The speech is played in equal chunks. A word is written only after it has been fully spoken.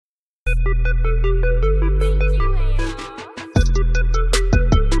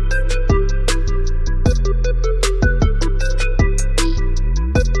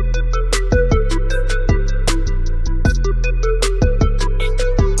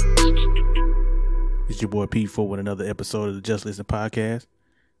It's your boy P4 with another episode of the Just Listen podcast.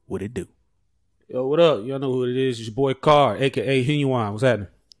 What it do? Yo, what up? Y'all know who it is. It's your boy Carr, a.k.a. Genuine. What's happening?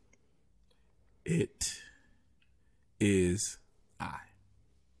 It is I.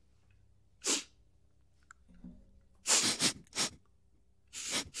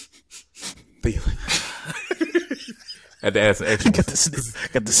 Feeling. Had to ask an extra.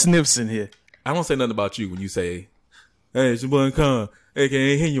 Got the sniffs in here. I don't say nothing about you when you say, "Hey, it's your boy Con,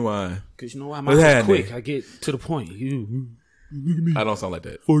 aka Genuine." Because you know why I'm What's happening? quick. I get to the point. I don't sound like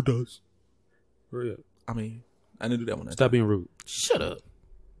that. 4 does. Hurry up. I mean, I didn't do that one. Stop being rude. Shut up.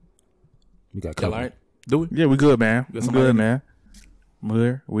 We got Y'all covered. all right? Do it. Yeah, we good, man. got We somebody good, in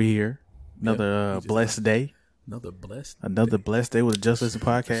man. We here. Another blessed day. Another blessed. Another blessed day with the Just Listen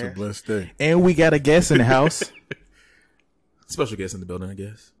podcast. It's a blessed day. And we got a guest in the house. Special guest in the building, I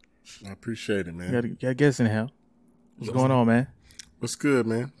guess. I appreciate it, man. got a guest in the house. What's going on, man? What's good,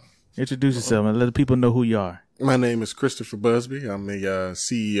 man? Introduce yourself and let the people know who you are. My name is Christopher Busby. I'm a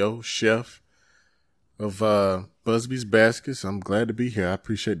CEO, chef of Busby's Baskets. I'm glad to be here. I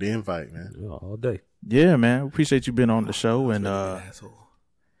appreciate the invite, man. Yeah, all day. Yeah, man. We appreciate you being on the show. And Asshole.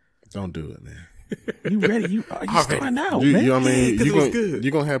 Don't do it, man. you ready? You starting out, You, man. you know what I mean? 'cause it was You're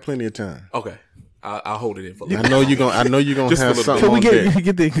good. going to have plenty of time. Okay, I'll hold it in for. I know you're going to Just have for a little something Can we on deck.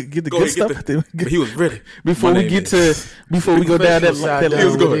 get the Go good ahead, stuff? but he was ready. Before My we name get is- to, before we go down that, Side that down He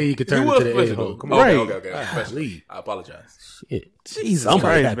was where good. you can turn He it was to the professional. A-hole. Come on. Right. Okay. Ah, leave. I apologize. Shit. Jesus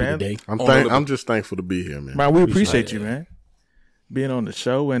Somebody Christ, happy man. today. I'm just thankful to be here, man. Man, we appreciate you, man, being on the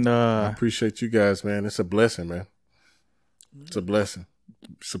show. And I appreciate you guys, man. It's a blessing, man. It's a blessing.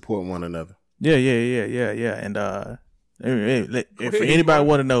 Support one another. yeah. And if anybody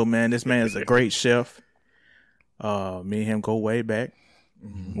want to know, man, this man is a great chef. Me and him go way back.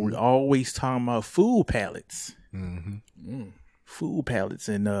 Mm-hmm. We always talking about food palettes, Mm-hmm. food palettes,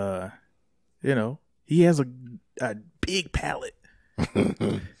 and he has a big palette,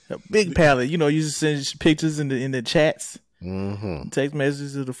 a big palette. You know, you just send pictures in the chats, Mm-hmm. text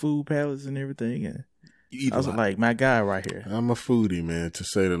messages of the food palettes and everything, and You eat I a was lot. like, my guy right here. I'm a foodie, man, to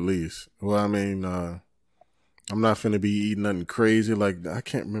say the least. Well, I mean, I'm not finna be eating nothing crazy. Like, I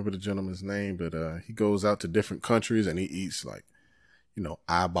can't remember the gentleman's name, but he goes out to different countries and he eats, like,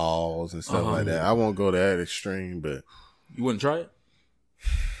 eyeballs and stuff like that. I won't go that extreme, but You wouldn't try it?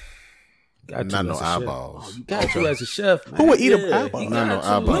 Got not to no as a chef. eyeballs. Oh, you got to as a chef, man. Who would eat an Yeah, eyeball? you Not no got to.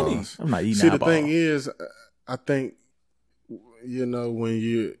 eyeballs. I'm not eating See, the eyeball. thing is, I think, when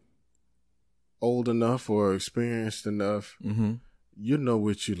you're old enough or experienced enough, Mm-hmm. you know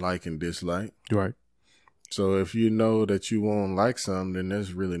what you like and dislike. Right. So if you know that you won't like something, then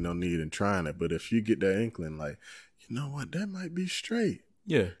there's really no need in trying it. But if you get that inkling, like, you know what, that might be straight,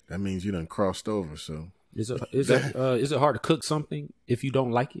 Yeah. that means you done crossed over. So Is it hard to cook something if you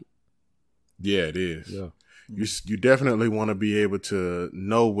don't like it? yeah, it is. Yeah. You definitely want to be able to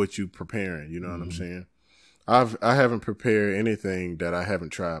know what you preparing. You know what I'm saying? I haven't prepared anything that I haven't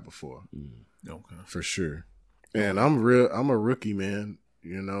tried before, Okay. for sure. And I'm a rookie, man.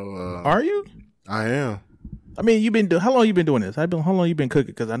 Are you? I am. I mean, how long you been doing this? How long you been cooking?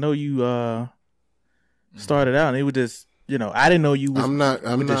 Because I know you started out and it was just, I didn't know you was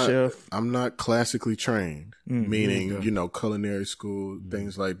the chef. I'm not classically trained, meaning, culinary school,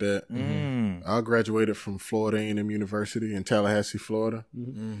 things like that. I graduated from Florida A&M University in Tallahassee, Florida.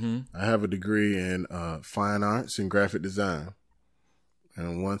 Mm-hmm. I have a degree in fine arts and graphic design.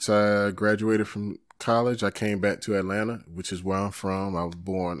 And once I graduated from college, I came back to Atlanta, which is where I'm from. I was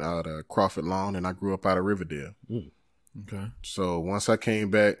born out of Crawford Lawn and I grew up out of Riverdale. Okay. So once I came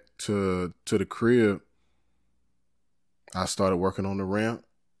back to the crib, I started working on the ramp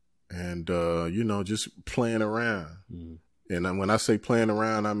and, just playing around. And when I say playing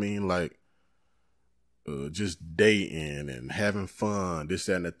around, I mean like just dating and having fun, this,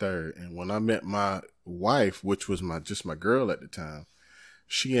 that, and the third. And when I met my wife, which was my girl at the time,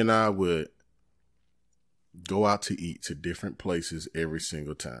 she and I would go out to eat to different places every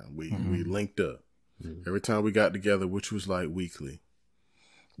single time. We linked up. Every time we got together, which was like weekly,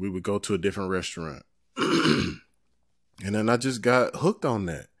 we would go to a different restaurant. And then I just got hooked on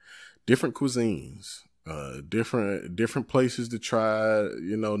that. Different cuisines, different places to try,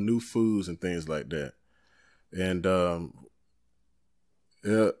 new foods and things like that. And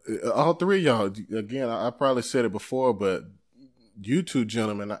all three of y'all, again, I probably said it before, but you two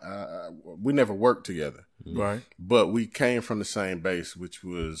gentlemen, we never worked together. Right. But we came from the same base, which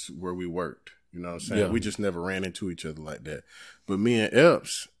was where we worked. You know what I'm saying? Yeah. We just never ran into each other like that. But me and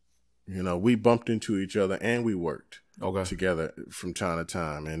Epps, we bumped into each other and we worked Okay. together from time to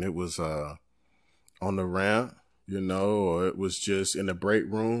time. And it was on the ramp, or it was just in the break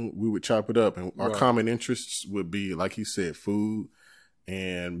room, we would chop it up. And our common interests would be, like he said, food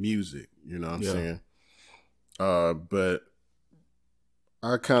and music, you know what I'm saying? But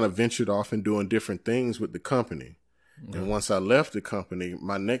I kind of ventured off in doing different things with the company. Yeah. And once I left the company,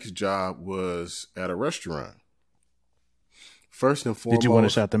 my next job was at a restaurant. First and foremost. Did you want to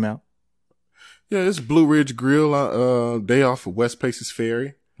shout them out? Yeah, it's Blue Ridge Grill. They off of West Paces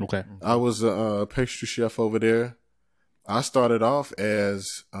Ferry. Okay. I was a pastry chef over there. I started off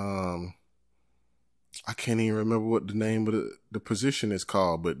as, I can't even remember what the name of the position is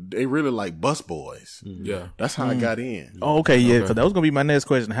called, but they really like bus boys. Yeah. That's how I got in. Oh, okay. Yeah. Because that was going to be my next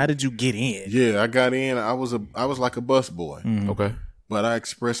question. How did you get in? Yeah, I got in. I was like a bus boy. Okay. But I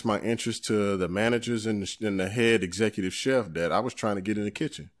expressed my interest to the managers and the head executive chef that I was trying to get in the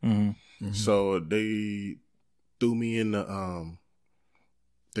kitchen. So they threw me in the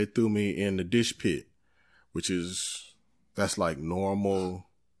dish pit, that's like normal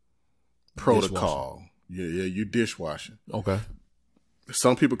protocol. Yeah, you dishwashing. Okay.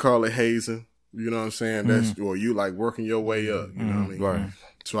 Some people call it hazing. You know what I'm saying? That's or you like working your way up. You know what I mean? Right.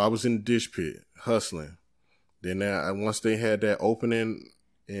 So I was in the dish pit hustling. Then once they had that opening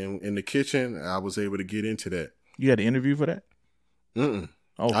in the kitchen, I was able to get into that. You had an interview for that? Okay.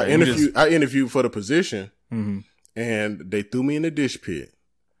 I I interviewed for the position, and they threw me in the dish pit.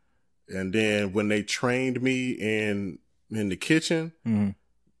 And then when they trained me in the kitchen,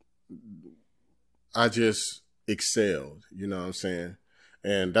 I just excelled. You know what I'm saying?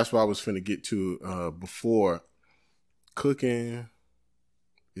 And that's what I was finna get to before. Cooking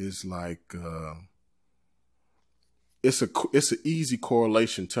is like it's an easy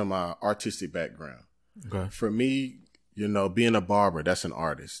correlation to my artistic background. Okay. For me, being a barber, that's an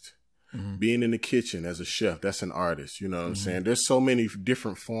artist. Being in the kitchen as a chef, that's an artist. You know what I'm saying? There's so many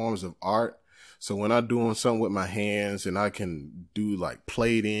different forms of art. So when I'm doing something with my hands and I can do like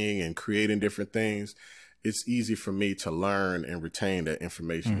plating and creating different things, it's easy for me to learn and retain that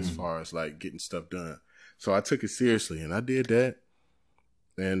information as far as like getting stuff done. So I took it seriously and I did that.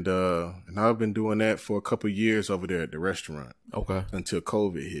 And I've been doing that for a couple of years over there at the restaurant. Okay. Until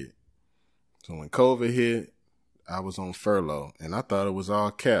COVID hit. So when COVID hit, I was on furlough and I thought it was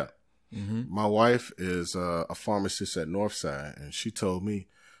all cap. My wife is a pharmacist at Northside, and she told me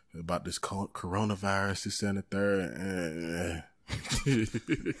about this coronavirus, this and the third. And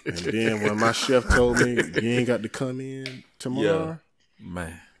then when my chef told me, you ain't got to come in tomorrow,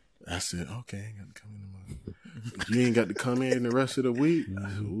 man, I said, okay, I ain't got to come in tomorrow. You ain't got to come in the rest of the week? I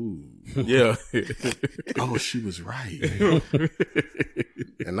said, ooh. Yeah. Oh, she was right.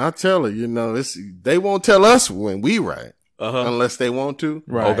 And I tell her, they won't tell us when we right. Unless they want to.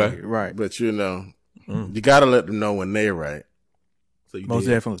 Right. Okay. Right. But you got to let them know when they're right. So you Most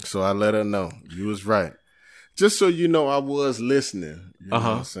definitely. So I let her know you was right. Just so you know, I was listening. You know what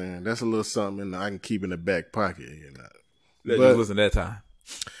I'm saying? That's a little something I can keep in the back pocket. Let you listen that time.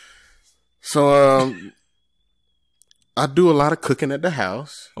 So I do a lot of cooking at the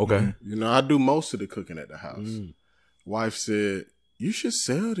house. Okay. I do most of the cooking at the house. Wife said, you should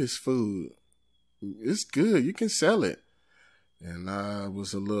sell this food. It's good. You can sell it. And I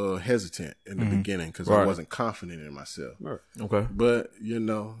was a little hesitant in the beginning because I wasn't confident in myself. Right. Okay. But,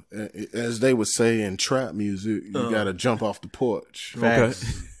 as they would say in trap music, you got to jump off the porch. Okay.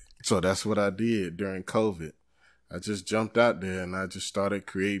 So that's what I did during COVID. I just jumped out there and I just started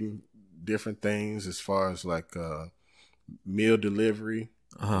creating different things as far as like meal delivery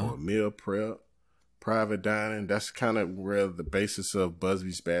or meal prep, private dining. That's kind of where the basis of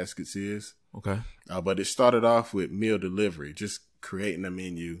Busby's Baskets is. Okay. But it started off with meal delivery, just creating a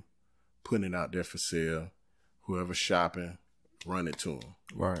menu, putting it out there for sale. Whoever's shopping, run it to them.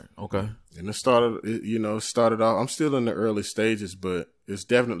 Right. Okay. And it started off, I'm still in the early stages, but it's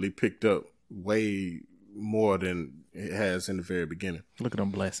definitely picked up way more than it has in the very beginning. Look at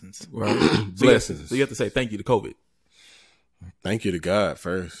them blessings. Right. Blessings. So you have to say thank you to COVID. Thank you to God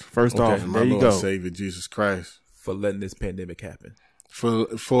first. First off, my there you Lord go. and Savior Jesus Christ. For letting this pandemic happen.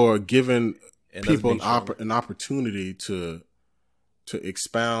 For giving And people us being an opportunity to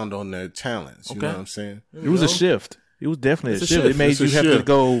expound on their talents. You know what I'm saying? It was a shift. It was definitely a It's a shift. shift. It made It's you a have to shift.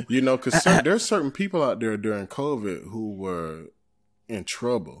 go. Because there's certain people out there during COVID who were in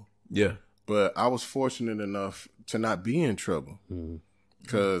trouble. Yeah. But I was fortunate enough to not be in trouble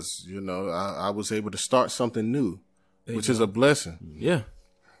because, I was able to start something new, which is a blessing. Yeah.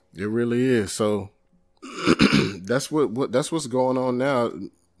 It really is. So that's what's going on now.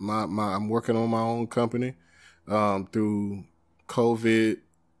 I'm working on my own company through COVID.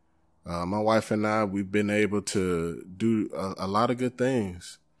 My wife and I, we've been able to do a lot of good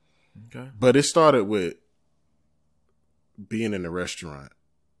things. Okay. But it started with being in the restaurant.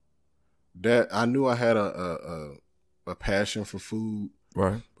 That I knew I had a passion for food,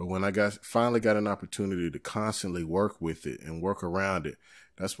 Right. but when I finally got an opportunity to constantly work with it and work around it,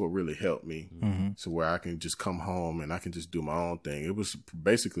 that's what really helped me. So where I can just come home and I can just do my own thing. It was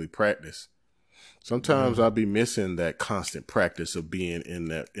basically practice. Sometimes I'll be missing that constant practice of being in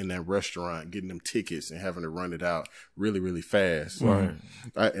that restaurant, getting them tickets and having to run it out really, really fast. Right.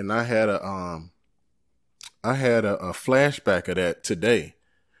 I had a flashback of that today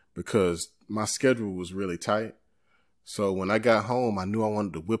because my schedule was really tight. So when I got home, I knew I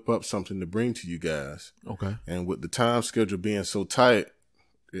wanted to whip up something to bring to you guys. Okay. And with the time schedule being so tight,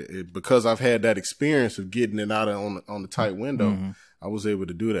 because I've had that experience of getting it out on the tight window, I was able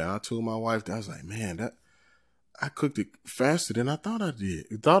to do that. And I told my wife that I was like, man, I cooked it faster than I thought I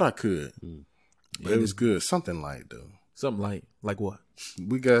could. But it was good. Something light though. Something like what?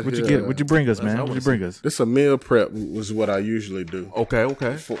 We got What'd you bring us, man? What'd you bring us? This a meal prep was what I usually do. Okay.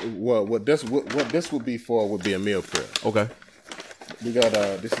 What this would be for would be a meal prep. Okay. We got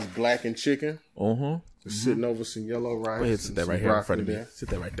this is blackened chicken. Just sitting over some yellow rice. Go ahead, sit that right here in front of me. There. Sit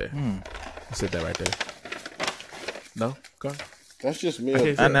that right there. Sit that right there. No? Go ahead. That's just meal I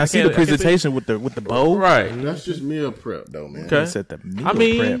can't prep. And I see the presentation with the bowl. Right. That's just meal prep though, man. Okay. Set the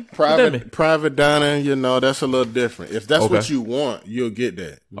meal prep. Private dining, that's a little different. If that's Okay. what you want, you'll get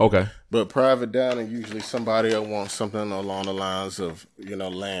that. Okay. But private dining, usually somebody will want something along the lines of,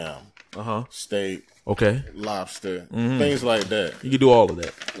 lamb, steak, Okay. lobster, things like that. You can do all of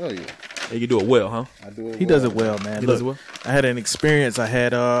that. Oh yeah, And you can do it well, huh? I do it. He does it well, man. He Look, does it well? I had an experience. I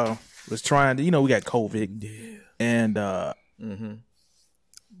had was trying to, we got COVID, and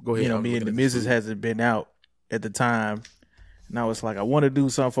Go ahead. me and the missus hasn't been out at the time, and I was like, I want to do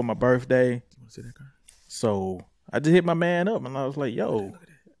something for my birthday, so I just hit my man up, and I was like, yo.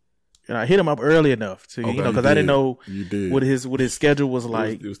 And I hit him up early enough to, because I didn't know what his schedule was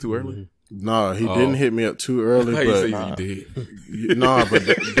like. It was too early. No, he didn't hit me up too early. How But you say you did? but You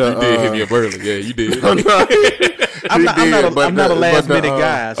did hit me up early. Yeah, you did. I'm not a last minute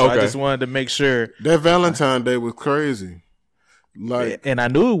guy, so I Okay. just wanted to make sure. that Valentine's Day was crazy. Like, And I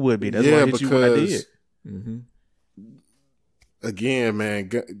knew it would be. That's why I hit you when I did. again, man,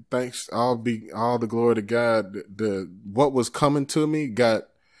 thanks. All the glory to God. What was coming to me got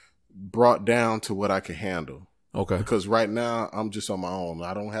brought down to what I could handle. Okay. Because right now I'm just on my own.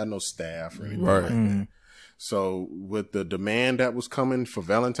 I don't have no staff or anything Right. like that. So with the demand that was coming for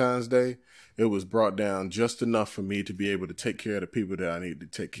Valentine's Day, it was brought down just enough for me to be able to take care of the people that I need to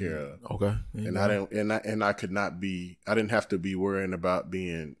take care of. Okay. And I didn't have to be worrying about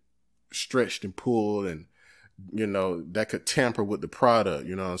being stretched and pulled and, that could tamper with the product,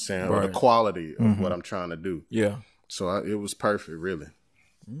 you know what I'm saying? Or the Right. quality of what I'm trying to do. Yeah. So it was perfect, really.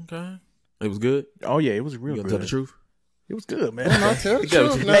 Okay. It was good. Oh yeah, it was real You good. gonna tell the truth? It was good, man. I tell the Yeah,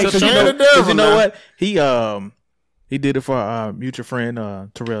 truth. but Now, you- Because shame the devil you know now. what? He did it for our mutual friend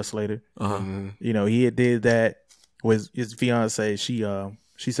Terrell Slater. He had did that with his fiance. She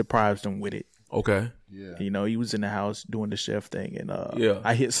surprised him with it. Okay. Yeah. He was in the house doing the chef thing, and Yeah.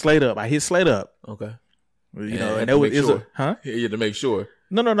 I hit Slate up. Okay. And to that was make sure. huh? Yeah, you had to make sure.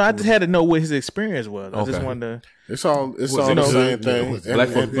 No. I just had to know what his experience was. I just Okay. wanted to. It's all it the good? same Yeah, thing. was it black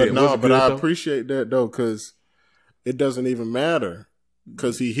folk- But yeah, no, was it but good, I though? appreciate that though, because it doesn't even matter.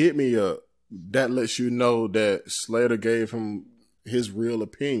 Because he hit me up. That lets you know that Slater gave him his real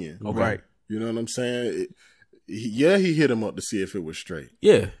opinion. Okay. Right. You know what I'm saying? He hit him up to see if it was straight,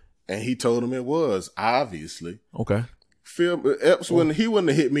 Yeah. and he told him it was. Obviously, Okay. Epps wouldn't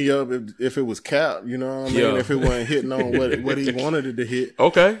have hit me up if it was cap. You know what I mean? Yeah. If it wasn't hitting on what he wanted it to hit.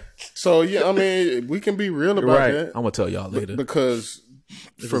 Okay. So yeah, I mean, we can be real about Right. that. I'm gonna tell y'all later. Because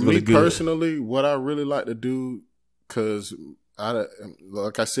for was me really good. personally, what I really like to do, because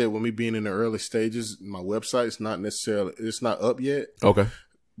like I said, with me being in the early stages, my website's it's not up yet. Okay.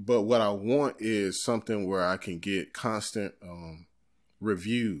 But what I want is something where I can get constant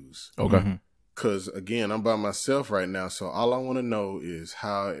reviews. Okay. Because again, I'm by myself right now, so all I want to know is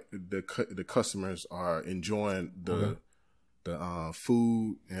how the customers are enjoying the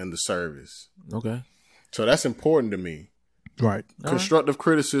food and the service. Okay. So that's important to me. Right. Constructive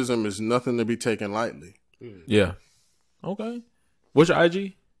criticism is nothing to be taken lightly. Yeah. Okay. What's your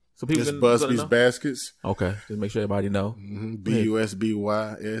IG? So people It's can Busby's know? Baskets. Okay. Just make sure everybody know.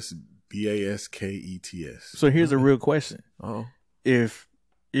 BUSBYSBASKETS. So here's a real question: Oh. if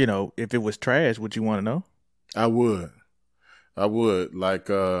it was trash, would you want to know? I would. Like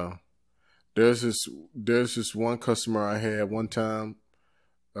there's this one customer I had one time.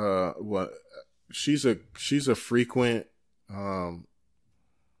 She's a frequent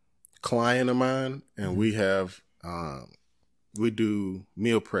client of mine, and we have we do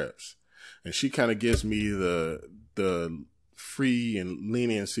meal preps, and she kind of gives me the free and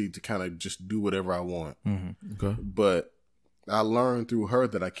leniency to kind of just do whatever I want. Okay. But I learned through her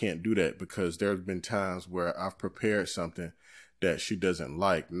that I can't do that because there's been times where I've prepared something that she doesn't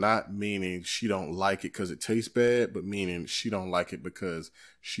like, not meaning she don't like it because it tastes bad, but meaning she don't like it because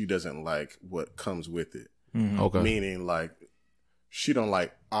she doesn't like what comes with it. Okay. Meaning like she don't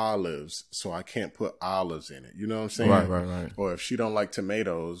like olives, so I can't put olives in it. You know what I'm saying? Right. Or if she don't like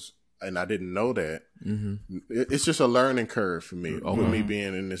tomatoes and I didn't know that, it's just a learning curve for me. With me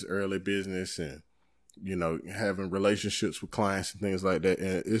being in this early business and, you know, having relationships with clients and things like that.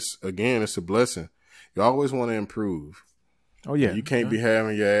 And it's a blessing. You always want to improve. Oh yeah. You can't be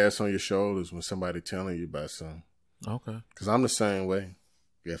having your ass on your shoulders when somebody telling you about something. Okay. Because I'm the same way.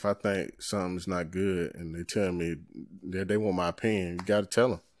 If I think something's not good and they tell me they want my opinion, you got to tell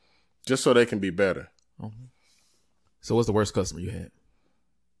them. Just so they can be better. So what's the worst customer you had?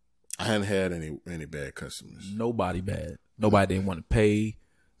 I hadn't had any bad customers. Nobody bad. Nobody didn't want to pay.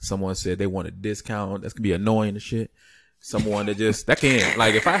 Someone said they want a discount. That's going to be annoying and shit. Someone that can't.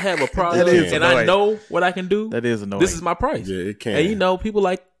 Like, if I have a product and annoying. I know what I can do, That is annoying. this is my price. Yeah, it can. And you know, people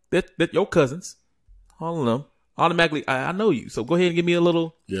like that your cousins, all of them, automatically, I know you. So go ahead and give me a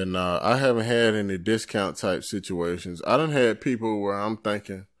little. Yeah, no, I haven't had any discount type situations. I done had people where I'm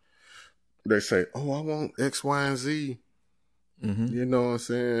thinking, they say, oh, I want X, Y, and Z. You know what I'm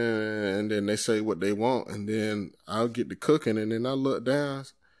saying? And then they say what they want, and then I'll get to cooking, and then I look down.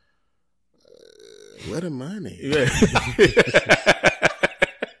 Where the money? Yeah.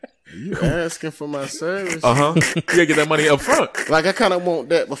 You asking for my service? You gotta get that money up front. Like I kind of want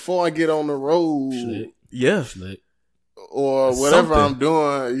that before I get on the road. Slick. Yeah. Slick. Or whatever Something. I'm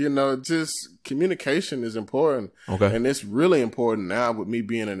doing, you know, just communication is important. Okay. And it's really important now with me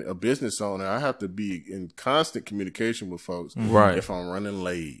being a business owner. I have to be in constant communication with folks. Right. If I'm running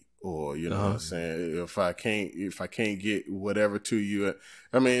late or, you know what I'm saying, if I can't get whatever to you.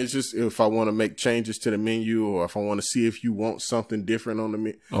 I mean, it's just if I want to make changes to the menu or if I want to see if you want something different on the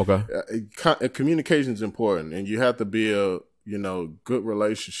menu. Okay. Communication is important and you have to build, you know, good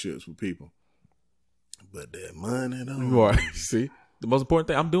relationships with people. But that money, though. You are. See, the most important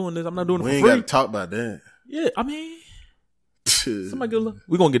thing, I'm doing this. I'm not doing it We for ain't free. got to talk about that. Yeah, I mean, somebody get a look.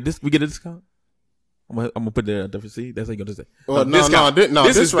 We gonna get this. We get a discount. I'm gonna put the receipt. That's how you gonna say. Well, discount.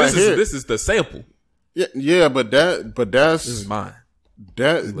 this is right here. This is the sample. Yeah, but that's This is mine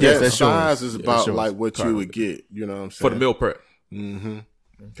that that's size yours. is Yeah, about that's yours. like what you would get. You know what I'm saying? for the meal prep.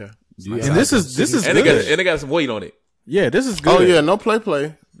 Okay. And this is And good. they got some weight on it. Yeah, this is good. Oh yeah, no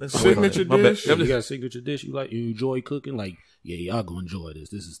play. That's Signature my bad. dish. You got a signature dish you like, you enjoy cooking, like, yeah, y'all gonna enjoy this.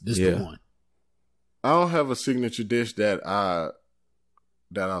 This is the one. I don't have a signature dish that I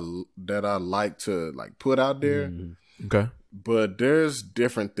like to like put out there, Okay. but there's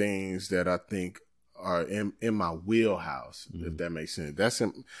different things that I think are in my wheelhouse. If that makes sense.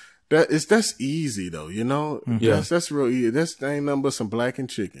 That's easy though, you know. Yeah. That's real easy. That ain't nothing but some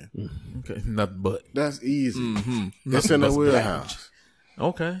blackened chicken. Okay. Nothing but. That's easy. It's Nothing in the but wheelhouse.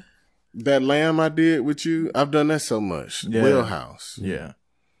 Okay. That lamb I did with you, I've done that so much. Yeah. Wheelhouse. Yeah.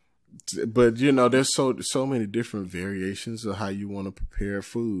 But you know, there's so many different variations of how you want to prepare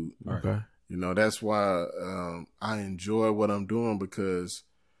food. Okay. You know, that's why I enjoy what I'm doing because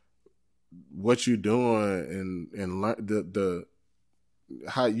what you're doing and learn the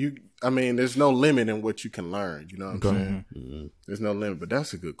how you. I mean, there's no limit in what you can learn. You know what I'm saying? There's no limit. But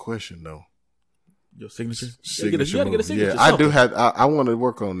that's a good question though. Your signature. Signature You gotta get a move. signature. Yeah, I do have. I want to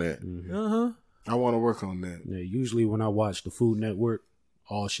work on that. Uh-huh. I want to work on that. Yeah, usually when I watch the Food Network,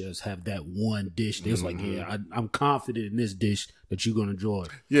 all chefs have that one dish. It's like, yeah, I'm confident in this dish that you're gonna enjoy.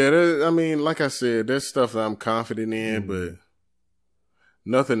 Yeah, I mean, like I said, there's stuff that I'm confident in, but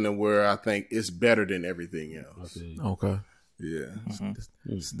nothing to where I think it's better than everything else. Okay. Yeah.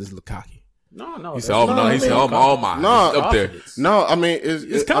 This little cocky. No. He said, "Oh no." He said, "I'm all mine." No, He's up there. No, I mean, it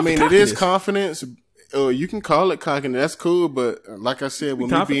is cockiness. confidence. You can call it cockiness. That's cool, but like I said,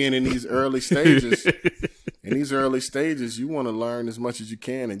 with me being in these early stages, you want to learn as much as you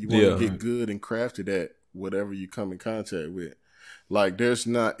can, and you want to get good and crafted at whatever you come in contact with. Like, there's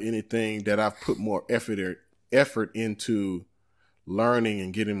not anything that I've put more effort into learning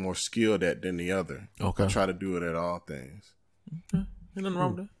and getting more skilled at than the other. Okay. I try to do it at all things. Ain't nothing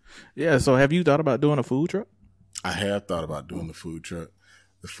wrong with that. Yeah. So have you thought about doing a food truck? I have thought about doing the food truck.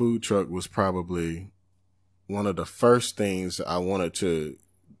 The food truck was probably one of the first things I wanted to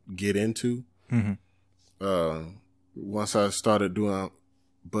get into. Once I started doing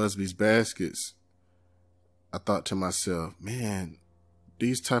Busby's Baskets, I thought to myself, man,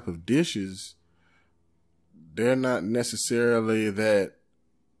 these type of dishes, they're not necessarily that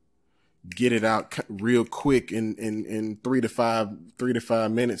get it out real quick in 3 to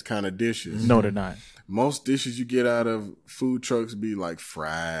 5 minutes kind of dishes. No, they're not. Most dishes you get out of food trucks be like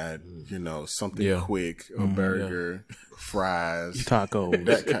fried, something quick, a burger, fries, tacos,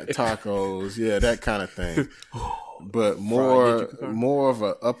 tacos, that kind of thing. But more of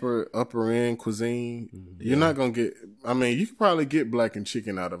a upper end cuisine. You're not gonna get. I mean, you can probably get black and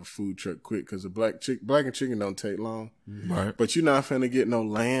chicken out of a food truck quick because the black and chicken don't take long. Right. But you're not finna get no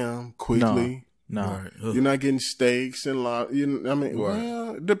lamb quickly. No. Right. You're not getting steaks and well,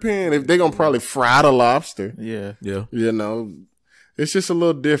 it depends. If they're gonna probably fry the lobster. Yeah. It's just a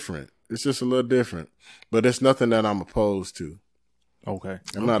little different. But it's nothing that I'm opposed to. Okay.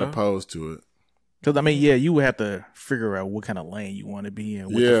 I'm not opposed to it. Because, I mean, you would have to figure out what kind of lane you want to be in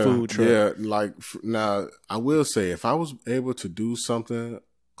with the food truck. Yeah, like, now, I will say, if I was able to do something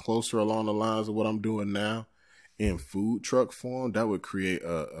closer along the lines of what I'm doing now in food truck form, that would create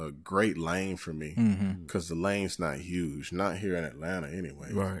a great lane for me. Because the lane's not huge. Not here in Atlanta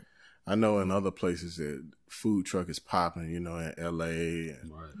anyway. Right. I know in other places that food truck is popping, in LA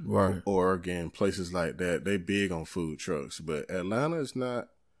and right. Oregon, places like that. They big on food trucks. But Atlanta is not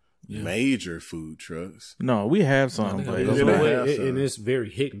major food trucks. No, we have some, but and it's very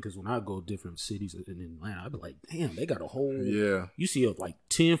hidden because when I go different cities in Atlanta, I be like, damn, they got a whole You see like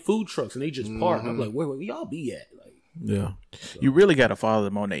 10 food trucks and they just park. I'm like, where y'all be at? Like, you really got to follow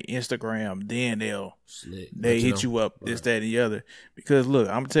them on their Instagram. Then they hit you up this, that, and the other. Because look,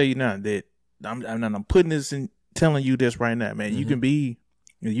 I'm gonna tell you now that I'm putting this in, telling you this right now, man. You can be,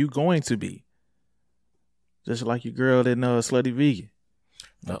 you going to be, just like your girl that Slutty Vegan.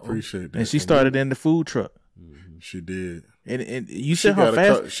 I appreciate that. And she started in the food truck. She did. And you said her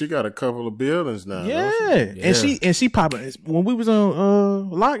fast. She got a couple of buildings now. Yeah. And she popping. When we was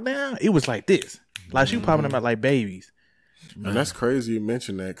on lockdown, it was like this. Like she popping them out like babies. And that's crazy you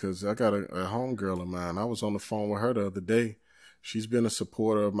mentioned that because I got a homegirl of mine. I was on the phone with her the other day. She's been a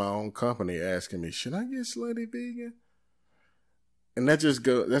supporter of my own company asking me, should I get Slutty Vegan? And that's just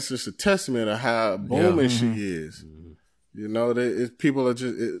a testament of how booming she is. People are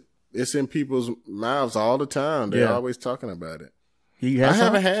just it's in people's mouths all the time. They're always talking about it. I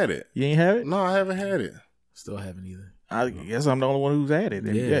haven't had it. You ain't have it? No, I haven't had it. Still haven't either. I guess I'm the only one who's had it.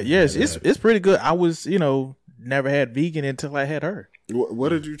 It's pretty good. I was never had vegan until I had her. What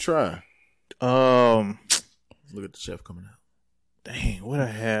did you try? Look at the chef coming out. Dang, what I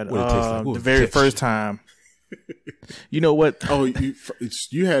had what it tastes like. the very first time. You know what? Oh,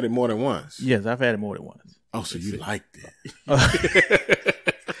 you had it more than once. Yes, I've had it more than once. Oh, so you liked it?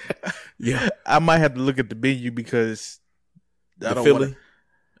 Yeah, I might have to look at the menu because I don't Philly.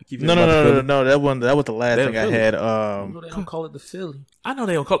 No. That was the last thing I had. They don't call it the Philly. I know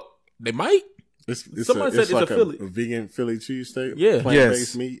they don't call it. They might. Somebody said it's like a Philly, a vegan Philly cheesesteak. Yeah,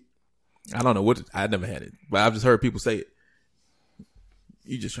 plant-based meat. I don't know what. I never had it, but I've just heard people say it.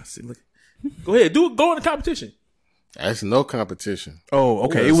 You just trying to see. Look, go ahead, do it. Go in the competition. That's no competition. Oh,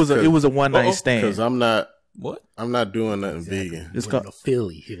 okay. It was a one night stand. Because I'm not doing nothing Exactly. vegan. It's called a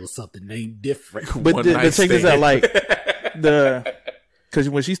Philly. It was something named different. But check this out, like because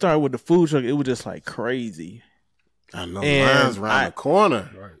when she started with the food truck, it was just like crazy. I know, lines around the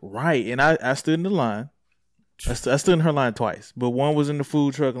corner. Right. And I stood in the line. I stood in her line twice, but one was in the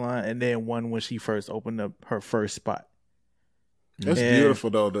food truck line, and then one when she first opened up her first spot. It's beautiful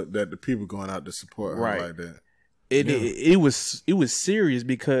though that the people going out to support her like that. It was serious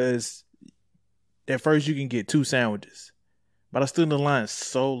because at first you can get 2 sandwiches, but I stood in the line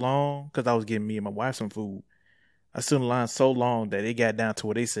so long because I was getting me and my wife some food. I stood in the line so long that it got down to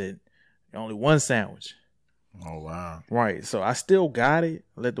where they said only 1 sandwich. Oh wow! Right, so I still got it.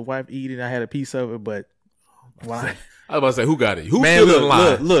 I let the wife eat it. I had a piece of it, but why? I was about to say, who got it? Who still in the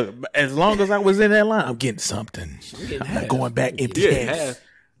line? Look. As long as I was in that line, I'm getting something. I'm not going back empty-handed.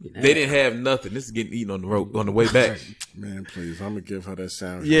 They didn't have nothing. This is getting eaten on the road on the way back. Man, please, I'm gonna give her that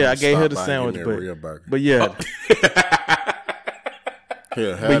sandwich. Yeah, I gave her the sandwich, but yeah.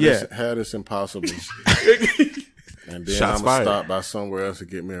 Here, have this Impossible. And then I'm gonna stop by somewhere else to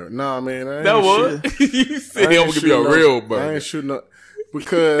get me. Nah, man, I ain't that was you said they don't give me a real burger. I ain't shooting up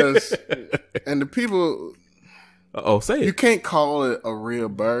because and the people. Say it. You can't call it a real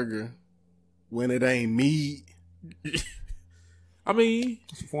burger when it ain't meat. I mean,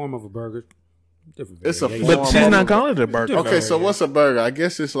 it's a form of a burger. It's a form, but she's not calling it a burger. Okay, so what's a burger? I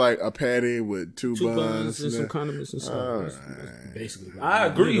guess it's like a patty with two buns and some condiments and sauce. Right. Basically, I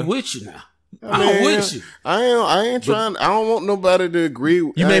agree with you now. I'm with you. I ain't trying. I don't want nobody to agree.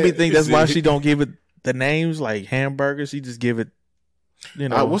 You made me think that's why she don't give it the names like hamburgers. She just give it.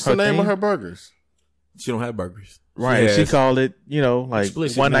 What's the name of her burgers? She don't have burgers. Right. She called it, like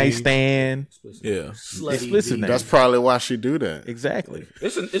explicit one night name. stand. Yeah. Explicit name. That's probably why she do that. Exactly.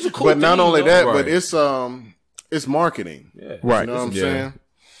 It's a cool But not thing, only though. that, Right. but it's marketing. Yeah. Right. You know what I'm Yeah. saying?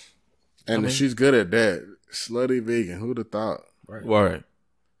 And she's good at that. Slutty vegan. Who'd have thought? Right.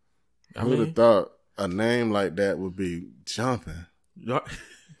 Who'd have thought a name like that would be jumping?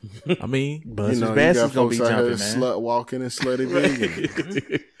 I mean, Busby You got Baskets gonna be folks out here jumping, man. slut walking and slutty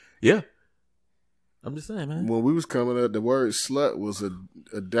vegan. yeah. I'm just saying, man. When we was coming up, the word slut was a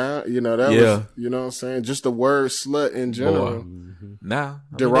down. That Yeah. was, you know what I'm saying? Just the word slut in general. Now,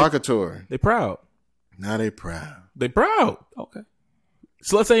 Derogatory. they proud. Now they proud. They proud. Okay.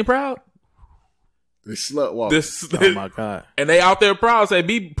 Sluts ain't proud. They slut walk. Oh my God. And they out there proud. Say,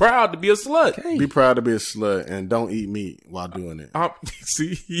 be proud to be a slut. Be proud to be a slut and don't eat meat while doing it.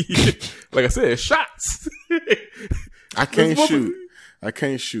 See, like I said, shots. I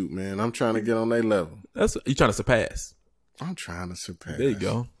can't shoot, man. I'm trying to get on their level. You trying to surpass. I'm trying to surpass. There you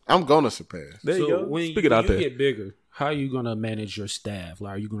go. I'm going to surpass. There you go. When Speak it out you there. get bigger, how are you gonna manage your staff?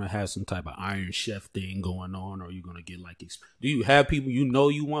 Like, are you gonna have some type of Iron Chef thing going on, or are you gonna get like? Do you have people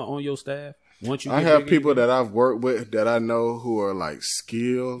you want on your staff? Once you, I have people that I've worked with that I know who are like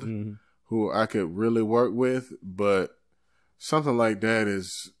skilled, who I could really work with, but something like that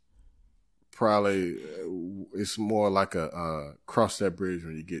is probably it's more like a cross that bridge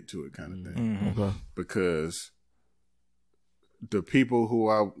when you get to it kind of thing. Okay. Because the people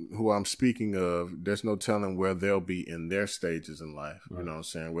who I'm speaking of, there's no telling where they'll be in their stages in life. Right. You know what I'm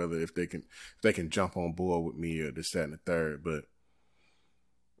saying? Whether if they can jump on board with me or this, that, and the third. But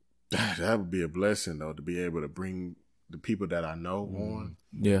that would be a blessing though, to be able to bring the people that I know on.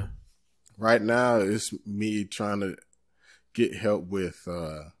 Yeah. Right now, it's me trying to get help with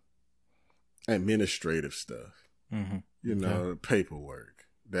administrative stuff. You know, paperwork,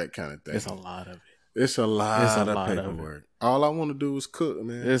 that kind of thing. It's a lot of it. It's a lot of paperwork. All I want to do is cook,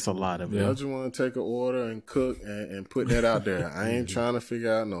 man. It's a lot of it. I just want to take an order and cook and put that out there. I ain't trying to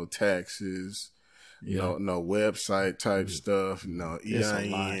figure out no taxes, no website type stuff, no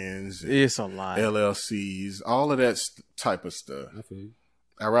EINs. It's a lot. LLCs, all of that type of stuff. I feel you.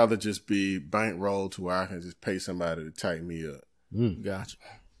 I'd rather just be bankrolled to where I can just pay somebody to tighten me up. Gotcha.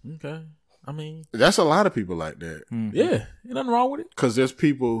 Okay. I mean, that's a lot of people like that. Yeah, ain't nothing wrong with it. Because there's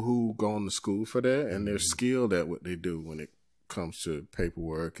people who go to school for that, and they're skilled at what they do when it comes to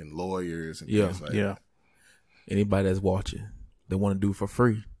paperwork and lawyers and things like that. Anybody that's watching, they want to do it for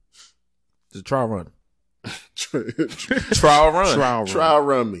free. Just trial run. Trial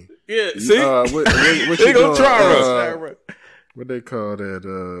run me. Yeah, see? What They you gonna doing? trial run. What they call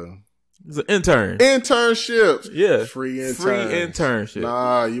that? It's an intern. Internships. Yeah. Free internship.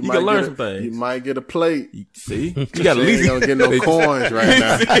 Nah, you might can learn get some things. You might get a plate. See? You got to You ain't gonna get no coins right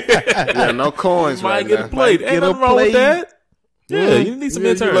now. Yeah, no coins right now. Might get a plate. Ain't nothing wrong with that. Yeah, you need some You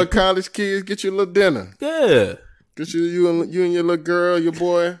intern. little college kids, get you a little dinner. Yeah. Get you and your little girl, your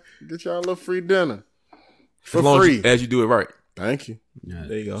boy, get y'all a little free dinner. For free. As you do it right. Thank you. Yeah,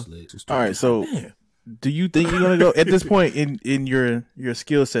 there you go. All right, so do you think you're gonna go at this point in your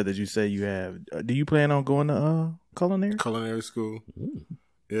skill set that you say you have? Do you plan on going to culinary school?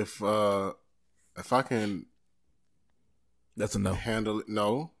 If I can, that's a no. Handle it.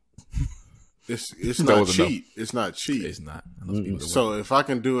 No, it's not cheap. It's not cheap. It's not. So if I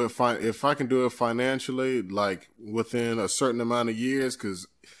can do it, financially, like within a certain amount of years, because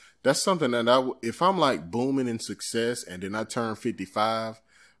that's something that if I'm like booming in success and then I turn 55.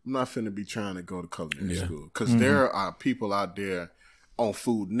 I'm not finna be trying to go to culinary school because there are people out there on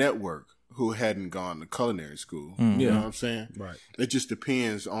Food Network who hadn't gone to culinary school. You know what I'm saying? Right. It just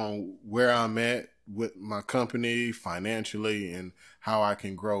depends on where I'm at with my company financially and how I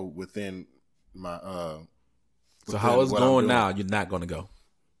can grow within my. So how it's going now? You're not going to go.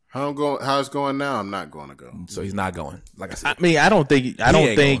 How it's going now? I'm not going to go. So he's not going. Like I said, I mean, I don't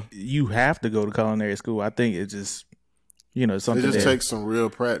think you have to go to culinary school. I think it's just. Something. It just takes some real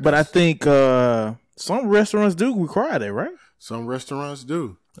practice. But I think some restaurants do require that, right? Some restaurants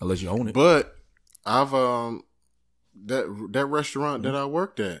do, unless you own it. But I've that restaurant that I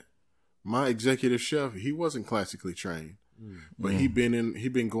worked at, my executive chef, he wasn't classically trained, but he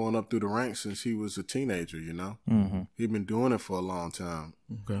been going up through the ranks since he was a teenager. He'd been doing it for a long time.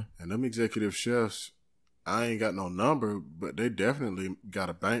 Okay, and them executive chefs, I ain't got no number, but they definitely got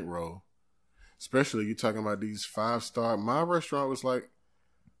a bankroll. Especially you talking about these 5-star. My restaurant was like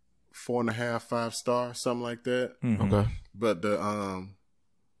 4.5, 5-star, something like that. Okay. But the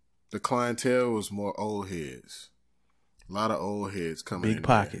clientele was more old heads. A lot of old heads coming in. Big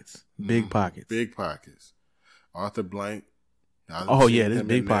pockets. Big pockets. Arthur Blank Oh yeah, there's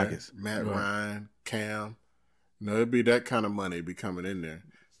big pockets. Matt Ryan, Cam. It'd be that kind of money be coming in there.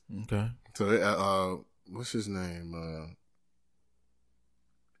 Okay. So, what's his name?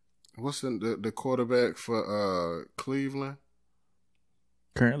 What's the quarterback for Cleveland?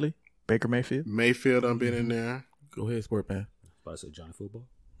 Currently, Baker Mayfield. Mayfield done been in there. Go ahead, sport man. I say Johnny Football.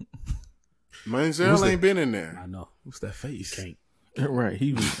 Manziel ain't been in there. I know. What's that face? Can't. Right,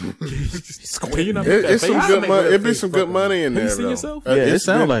 he was. It's some good money. It'd be some good money in there. Have you seen yourself? Yeah, it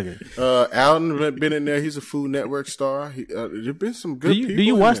sounds like it. Alden been in there. He's a Food Network star. There's been some good people. Do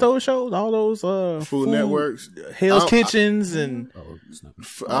you watch those shows? All those Food Networks, Hell's Kitchens, and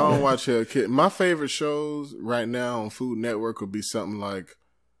I don't watch Hell's Kitchen. My favorite shows right now on Food Network would be something like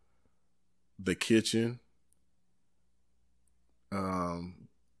The Kitchen,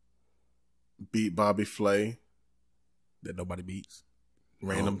 Beat Bobby Flay. That nobody beats.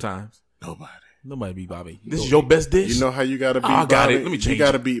 Random times. Nobody beat Bobby. This is your best dish. You know how you got to beat Bobby? Got it. Let me change. You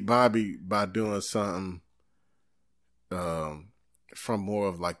got to beat Bobby by doing something from more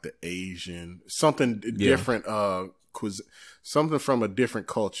of like the Asian, something different, something from a different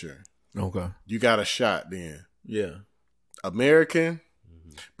culture. Okay. You got a shot then. Yeah. American.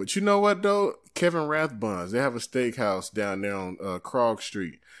 But you know what though? Kevin Rathbuns, they have a steakhouse down there on Krog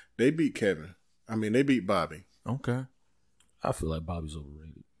Street. They beat they beat Bobby. Okay. I feel like Bobby's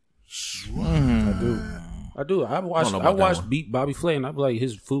overrated. I do. I watched Beat Bobby Flay, and I be like,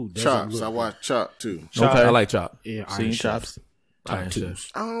 his food. Chops. I watch Chop too. Chop. Okay. I like Chop. Yeah, seen Chops. Iron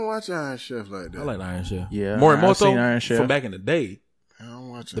Chef. I don't watch Iron Chef like that. I like Iron Chef. Yeah, Morimoto from back in the day. I don't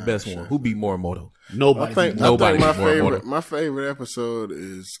watch the best one. Who beat Morimoto? Nobody. I think my favorite episode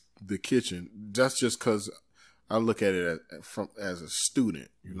is The Kitchen. That's just because I look at it as a student.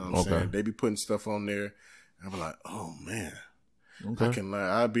 You know what I'm saying? They be putting stuff on there. I'm like, oh man, I can learn.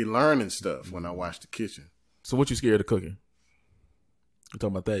 I'll be learning stuff when I watch The Kitchen. So what you scared of cooking? You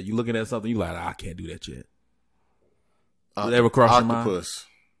talking about that? You looking at something, you like, I can't do that yet. Did it ever cross your mind? Octopus.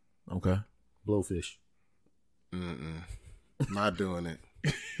 Okay. Blowfish. Not doing it.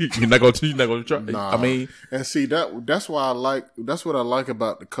 You're not gonna try. Nah. I mean, and see that's what I like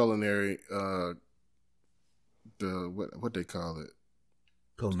about the culinary. What they call it?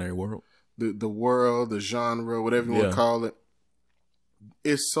 Culinary world. The world, the genre, whatever you want to call it.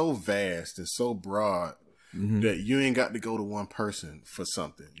 It's so vast and so broad that you ain't got to go to one person for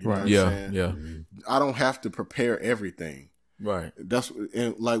something. You know what I'm saying? Yeah. I don't have to prepare everything. Right. That's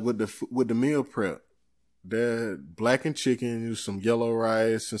like with the meal prep. The blackened chicken, use some yellow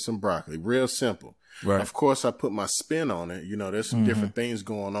rice and some broccoli. Real simple. Right. Of course, I put my spin on it. There's some different things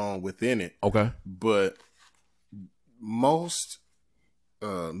going on within it. Okay. But most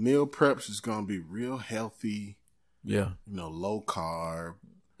meal preps is going to be real healthy. Yeah. Low carb.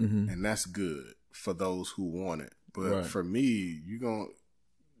 And that's good for those who want it. But for me, you're going to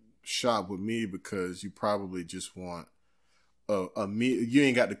shop with me because you probably just want a meal. You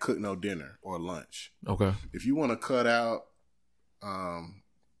ain't got to cook no dinner or lunch. Okay. If you want to cut out a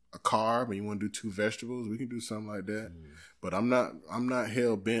carb and you want to do 2 vegetables, we can do something like that. But I'm not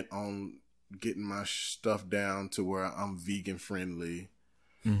hell bent on getting my stuff down to where I'm vegan friendly.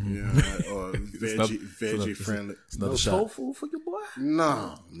 Or veggie friendly. No tofu for your boy?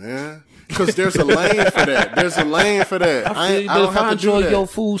 No, man. Because there's a lane for that. I don't have to enjoy your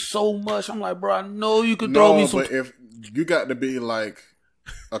food so much. I'm like, bro, I know you could throw me some. But if you got to be like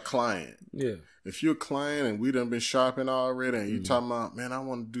a client. Yeah. If you're a client and we done been shopping already and you talking about, man, I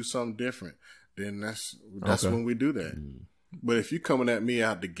want to do something different, then that's when we do that. But if you coming at me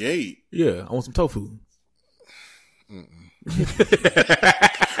out the gate. Yeah, I want some tofu.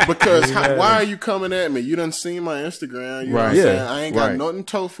 Because why are you coming at me? You done seen my Instagram. You know what I'm saying? I ain't got nothing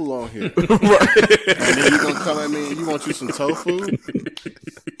tofu on here. And then you gonna come at me and you want you some tofu?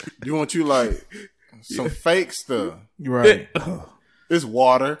 You want you like some fake stuff. Right. It's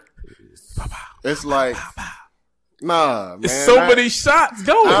water. It's like, nah, man. It's so many shots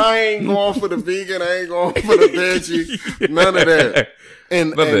going. I ain't going for the vegan. I ain't going for the veggie. None of that.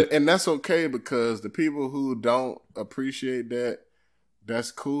 And that's okay because the people who don't appreciate that,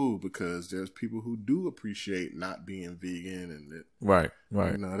 that's cool because there's people who do appreciate not being vegan and that. Right.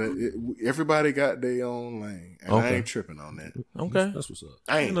 Everybody got their own lane, and I ain't tripping on that. Okay, that's what's up.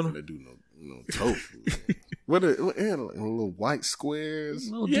 I ain't gonna do no tofu. What little white squares,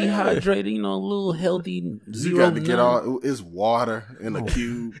 a little dehydrated, a little healthy. You got to get all. It's water in a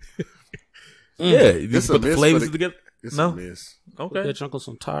cube. Yeah, you put the flavors together. It's a miss. Okay, put that chunk of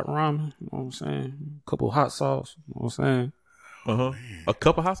some Thai ramen. You know what I'm saying? A couple of hot sauce. You know what I'm saying? A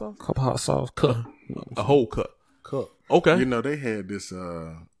cup of hot sauce? Cup of hot sauce. Cup. A whole cup. Cup. Okay. They had this,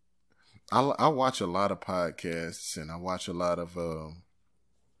 I I watch a lot of podcasts and I watch a lot of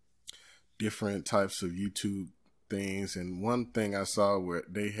different types of YouTube things. And one thing I saw where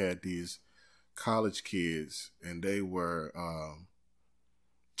they had these college kids and they were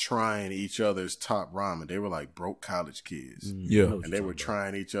trying each other's top ramen. They were like broke college kids. Yeah. And they were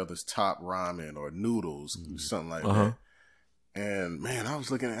trying each other's top ramen or noodles, something like that. And man, I was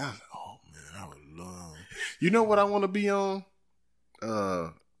looking at it, I was like, oh man, I would love. You know what I want to be on?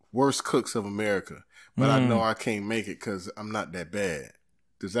 Worst Cooks of America. But I know I can't make it because I'm not that bad.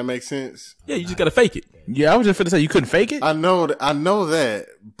 Does that make sense? Yeah, you just gotta fake it. Yeah, I was just finna say you couldn't fake it. I know that,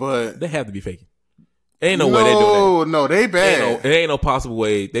 but They have to be faking. Ain't no way they do that. No, they bad. It ain't no possible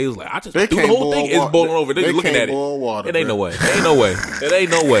way. They was like, I just They do the can't whole thing. boil It's boiling over. They just looking can't at it. boil water, It ain't bro. no way. It ain't no way. It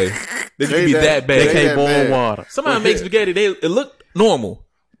ain't no way. They can be that bad. They can't that boil bad. water. Somebody makes spaghetti. It looked normal.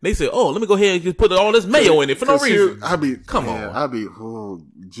 They said, "Oh, let me go ahead and just put all this mayo in it for no reason." Come on. Oh,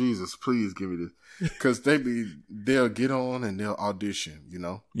 Jesus, please give me this. Because they'll get on and they'll audition, you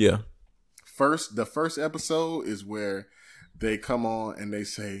know? Yeah. The first episode is where they come on and they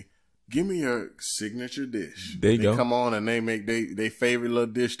say, give me your signature dish. There you they go. come on and they make they favorite little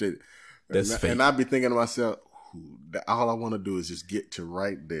dish That's fake. and I be thinking to myself, all I want to do is just get to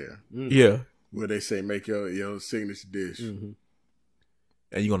right there. Yeah. Where they say, make your signature dish. And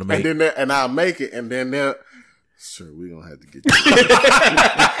you gonna make And then I'll make it, and then they'll, sir, we gonna have to get you.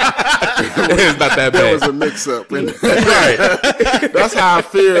 it's not that There bad. was a mix up. That's how I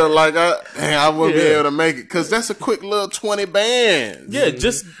feel. Like I wouldn't be able to make it because that's a quick little 20 bands. Yeah,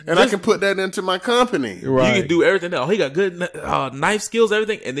 just I can put that into my company. Right. You can do everything else. He got good knife skills,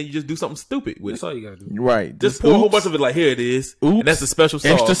 everything, and then you just do something stupid with That's it. all you gotta do. Right. Just pour a whole bunch of it. Like here it is, and that's the special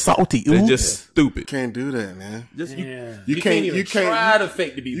sauce. Extra salty. It's Oops. just stupid. Can't do that, man. Just You can't even try to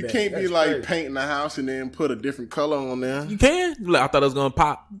fake to be You bad. can't be That's like crazy. painting the house and then put a different color on there. you can. Like, I thought it was gonna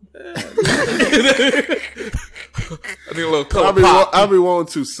pop. I think a little color pop. I be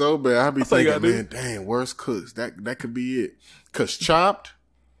wanting to so bad. I be all you thinking, gotta do. man, dang, Worst Cooks. That could be it. Cause Chopped,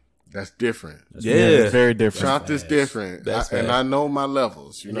 that's different. Yeah, it's very different. Chopped is different. That's and fast. I know my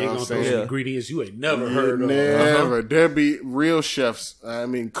levels. You They know gonna what I'm throw saying? some ingredients you ain't never heard of. Never. There be real chefs. I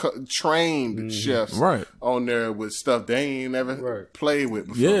mean, trained chefs Right. on there with stuff they ain't never played with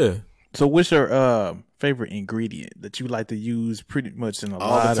before. Yeah. So, what's your favorite ingredient that you like to use pretty much in a All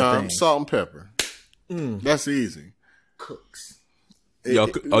lot the of time, things? salt and pepper. That's easy. Cooks. Y'all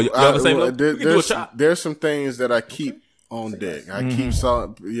the same level? We can do a chop. There's some things that I keep on deck. I keep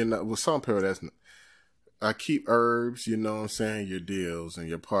salt, with salt and pepper. I keep herbs. You know what I'm saying? Your dills and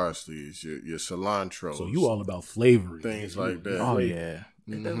your parsleys, your cilantro. So you all about flavoring. things like that. Oh yeah.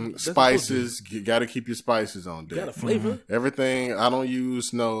 Spices. You got to keep your spices on deck. Got a flavor. Everything. I don't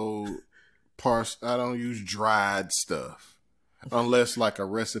use I don't use dried stuff unless like a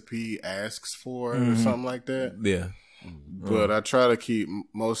recipe asks for it or something like that. Yeah. But I try to keep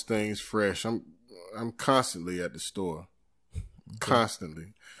most things fresh. I'm constantly at the store.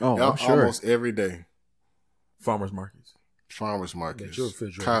 Constantly. Oh, I'm sure. Almost every day. Farmers markets. Farmers markets. Your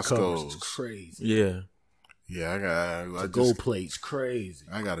refrigerator covers is Costco's. crazy. Yeah. Yeah, I Gold plates crazy.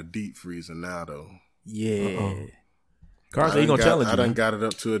 I got a deep freezer now though. Yeah. Carson, he gonna challenge you. I done man. got it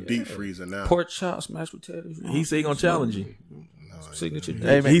up to a deep freezer now. Pork chops, mashed potatoes. He said he gonna challenge you. Signature.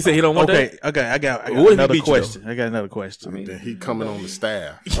 Hey, man. He said he don't want Okay, I got What if he another beat you, question. I got another question. Then he coming on the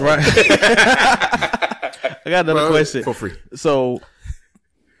staff. Right. I got another question. for free. So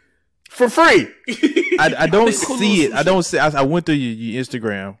For free. I don't see it. I don't see. I went through your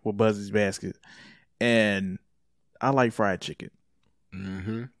Instagram with Busby Baskets, and I like fried chicken.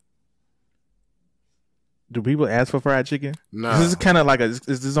 Mm-hmm. Do people ask for fried chicken? Nah. This is kind of like this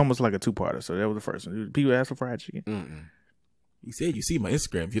is almost like a two-parter. So that was the first one. Do people ask for fried chicken? Mm-mm. He said you see my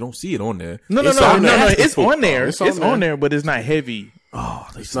Instagram. If you don't see it on there, No. it's on there. It's on there. It's It's on on there. there, but it's not heavy. Oh,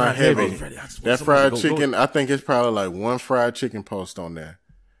 It's not heavy. That fried chicken, Go. I think it's probably like one fried chicken post on there.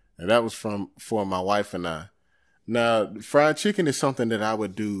 And that was for my wife and I. Now, fried chicken is something that I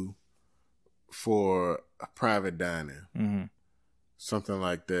would do for a private dining. Mm-hmm. Something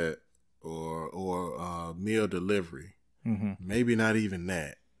like that. Or meal delivery. Mm-hmm. Maybe not even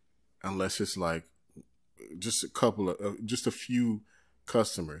that. Unless it's like just a few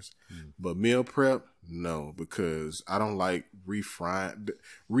customers. But meal prep, no, because I don't like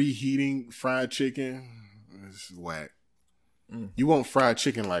reheating fried chicken. It's whack. You want fried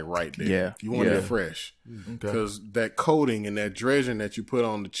chicken like right there. Yeah. You want Yeah. it fresh. Because that coating and that dredging that you put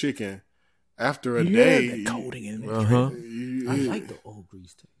on the chicken after a day. the coating in it. Uh-huh. I like the old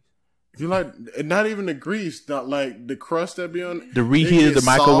grease taste. You like not even the grease, not like the crust that be on the reheated, the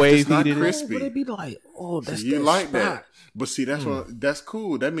microwave heated, crispy. Would it be like, that's you that like spot. that? But see, that's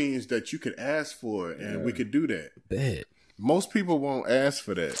cool. That means that you could ask for it, and we could do that. Bad. Most people won't ask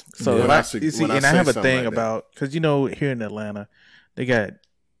for that. So when I have a thing about because here in Atlanta, they got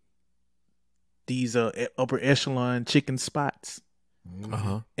these upper echelon chicken spots,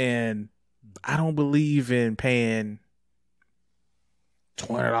 and I don't believe in paying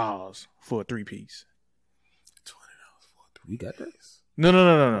 $20 for a 3-piece. $20 for a 3-piece. We got that?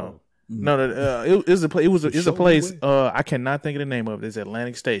 No. It was a place. I cannot think of the name of it. It's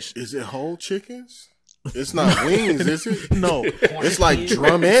Atlantic Station. Is it whole chickens? It's not wings, is it? No, it's like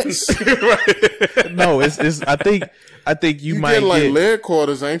drumettes. No, it's. I think you might get like leg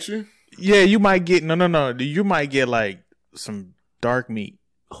quarters, ain't you? Yeah, you might get no. You might get like some dark meat.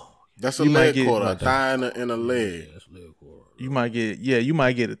 That's a leg quarter, a thigh and a leg. That's leg quarter. You might get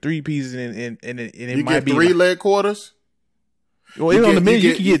a 3-piece and it you might get be 3 leg quarters. Well, on the menu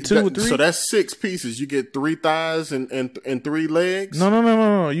you can get 2 or 3. So that's 6 pieces. You get 3 thighs and 3 legs.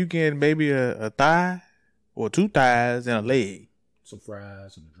 No. You get maybe a thigh or 2 thighs and a leg. Some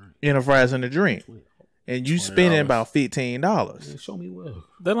fries and a drink. And a fries and a drink. And you spending about $15. Show me well.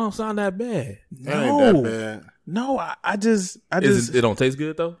 That don't sound that bad. That ain't that bad. No, I just it don't taste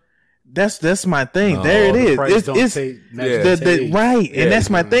good though. That's my thing. There it is. It's right, yeah, and that's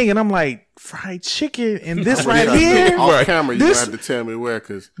my thing. And I'm like, fried chicken, and this right here. Off camera, you have to tell me where,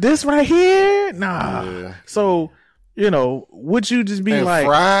 cause this right here, nah. Yeah. So would you just be like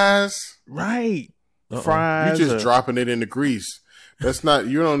fries? Right, fries. You just dropping it in the grease. That's not.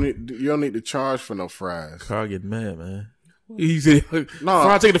 You don't need to charge for no fries. Carl get mad, man. He said,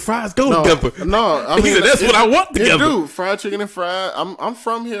 fried chicken and fries go together. No, I mean that's what I want together. Dude, fried chicken and fries. I'm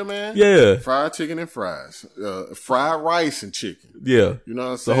from here, man. Yeah, fried chicken and fries, fried rice and chicken. Yeah, you know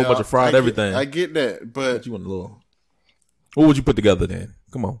what I'm saying. A whole bunch of fried everything. I get that, but you want a little. What would you put together then?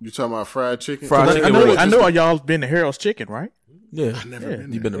 Come on, you talking about fried chicken? Fried chicken. I know y'all been to Harold's Chicken, right? Yeah, I never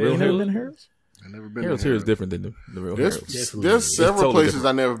been. You been to real Harold's? Been to Harold's? I never been. Harold's here is different than the real Harold's. There's several places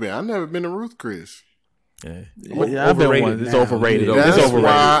I never been. I never been to Ruth Chris. Yeah, I've been one. It's overrated. That's it's overrated.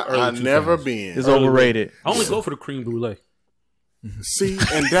 Why I never been. It's overrated. I only go for the creme brulee. See,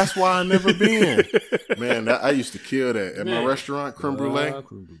 and that's why I never been. Man, I used to kill that at my restaurant, creme brulee.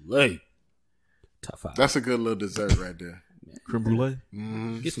 Creme brulee. Top 5. That's a good little dessert right there. Creme brulee.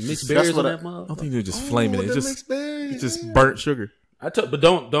 Get some mixed berries on that mug. I don't think they're just flaming it. It's just burnt sugar. But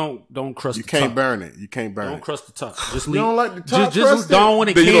don't crust. You can't burn it. You can't burn it. Don't crust the top. Just you don't like the top. Just don't want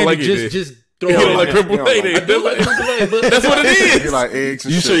it candy. Just throw it. You don't like creme brulee. That's what it is. You like eggs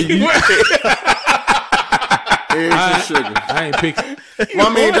and sugar. Eggs and sugar. I ain't picking. Well,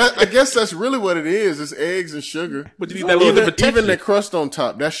 I mean, I guess that's really what it is. It's eggs and sugar. But you need that little different texture. Even the crust on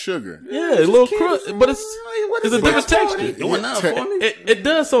top, that's sugar. Yeah, a little crust, but it's a different texture. It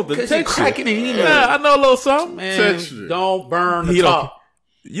does something. Texture. Cracking it. Yeah, I know a little something. Man, texture. Don't burn the top.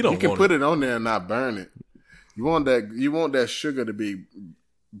 You can put it on there and not burn it. You want that sugar to be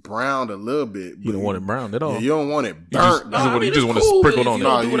browned a little bit. You don't want it browned at all. Yeah, you don't want it burnt. You just want it sprinkled on there.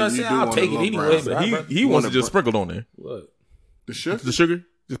 No, do what I say. I'll take it anyway. He wants it just sprinkled on there. What? The sugar? The sugar?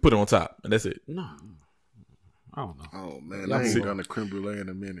 Just put it on top, and that's it. No. I don't know. Oh, man. I ain't done the creme brulee in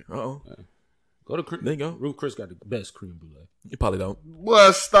a minute. Uh-oh. Go to cream. There you go. Ruth Chris got the best creme brulee. You probably don't.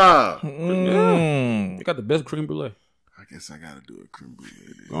 What? Stop. They got the best creme brulee. I guess I got to do a creme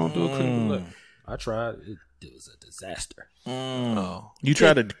brulee. Go on, do a creme brulee. I tried. It was a disaster. Oh. You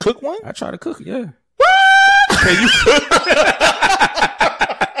tried to cook one? I tried to cook it, yeah. Can you cook?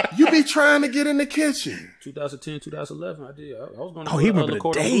 You be trying to get in the kitchen. 2010, 2011, I did. I was going to go he remember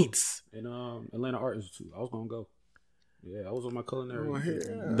the dates. In Atlanta Art Institute. I was going to go. Yeah, I was on my culinary.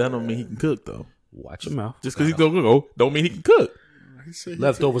 That don't mean he can cook, though. Watch your mouth. Just because he's going to go, don't mean he can cook.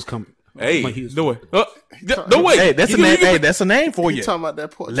 Leftovers come. Hey, no way. No way. Hey, that's a name. Hey, that's a name for you. Talking about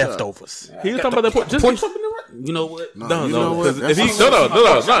that pork leftovers. He was talking about that pork. Just you know what? No. No. That's a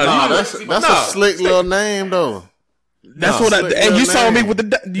slick little name, though. That's what I. And you saw me with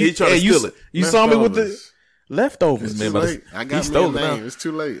the. He tried to steal it. You saw me with the leftovers. It's too late. I got me a name. It's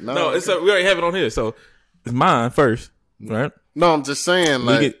too late. No, it's we already have it on here, so it's mine first, right? No, I'm just saying.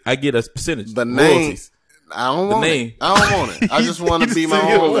 Like I get a percentage. The name. Royalties. I don't want it. I don't want it. I just want to be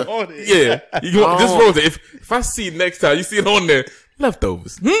my own. Yeah, you just roll it. If I see it next time, you see it on there,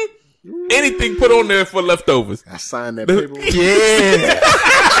 leftovers. Anything put on there for leftovers. I signed that paper. Yeah.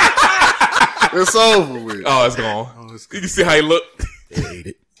 It's over with. Oh, it's gone. You can see how he looked. Hate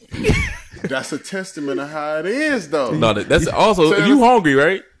it. That's a testament of how it is, though. No, that's also if you hungry,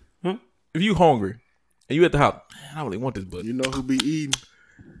 right? If you hungry and you at the house, man, I really want this, but you know who be eating?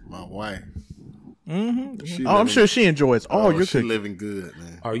 My wife. Mm-hmm. I'm sure she enjoys all your cooking. Living good,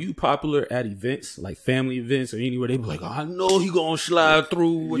 man. Are you popular at events, like family events or anywhere? They be like, I know he gonna slide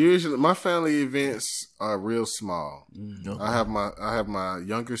through. Usually, my family events are real small. Okay. I have my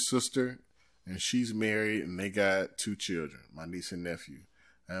younger sister, and she's married, and they got 2 children, my niece and nephew.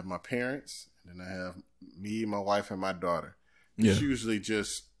 I have my parents, and then I have me, my wife, and my daughter. Yeah. It's usually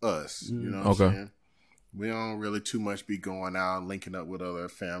just us. You know what I'm saying? We don't really too much be going out and linking up with other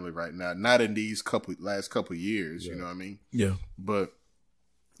family right now. Not in these last couple years, you know what I mean? Yeah. But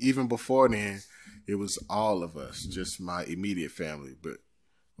even before then, it was all of us, just my immediate family. But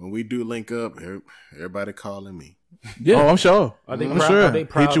when we do link up, everybody calling me. Yeah, I'm sure. I'm sure. Are they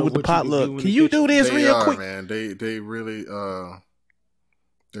proud hit you with the potluck. Can you do this real quick? Man, they really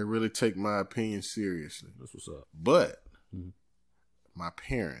take my opinion seriously. That's what's up. But my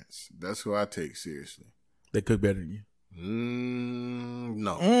parents, that's who I take seriously. They cook better than you.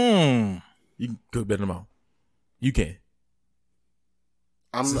 No. You can cook better than them all. You can.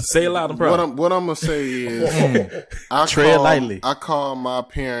 Say it loud and proud. What I'm gonna say is, tread lightly. I call my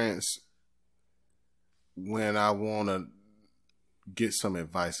parents when I want to get some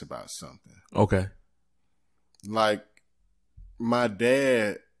advice about something. Okay. Like my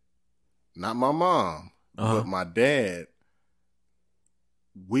dad, not my mom, but my dad.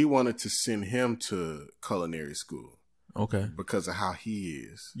 We wanted to send him to culinary school. Okay. Because of how he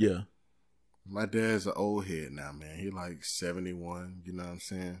is. Yeah. My dad's an old head now, man. He like 71, you know what I'm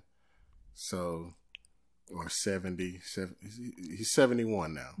saying? So, or 70. He's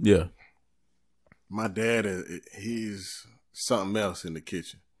 71 now. Yeah. My dad, he's something else in the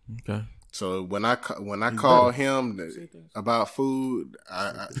kitchen. Okay. So when I call him about food,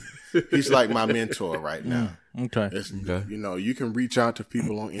 he's like my mentor right now. Okay. You know, you can reach out to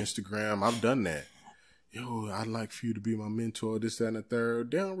people on Instagram. I've done that. Yo, I'd like for you to be my mentor, this, that, and the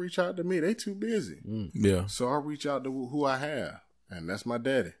third. They don't reach out to me. They too busy. Yeah. So I reach out to who I have, and that's my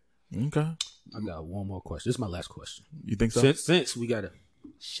daddy. Okay. I got one more question. This is my last question. You think so? Since we got a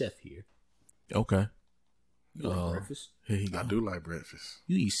chef here. Okay. You like breakfast? Here you go. I do like breakfast.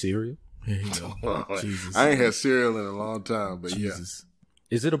 You eat cereal? Here you go. Jesus. I ain't had cereal in a long time, but Jesus.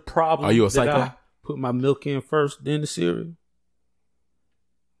 Yeah. Is it a problem? Are you a psycho? I put my milk in first, then the cereal?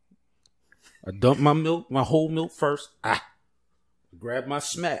 I dump my milk, my whole milk first. Grab my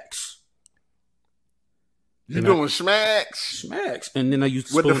smacks. You doing smacks? Smacks. And then I use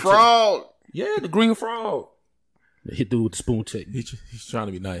the with the frog? Yeah, the green frog. Hit dude with the spoon technique. He's trying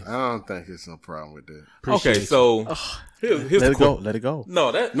to be nice. I don't think it's no problem with that. Okay, so here's let it go. Let it go.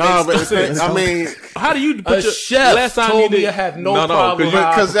 No, but I mean, how do you put a chef last time told me I have no problem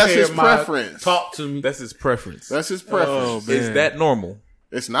because that's his preference. Talk to me. That's his preference. That's his preference. Oh, is that normal?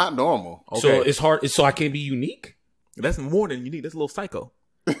 It's not normal. Okay. So it's hard. So I can't be unique. That's more than unique. That's a little psycho.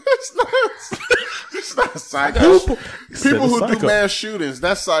 It's not psycho. People who do mass shootings,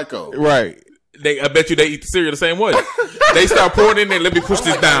 that's psycho. Right. I bet you they eat the cereal the same way. They start pouring in there. Let me push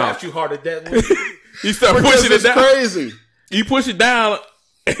this down. You hard at that one. You start pushing it down. Crazy. You push it down,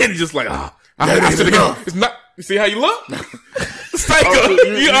 and it's just like, I should go. It's not. You see how you look? Psycho.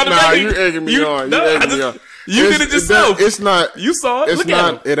 You egging me on. You egging me on. You did it yourself. It's not. You saw it. It's Look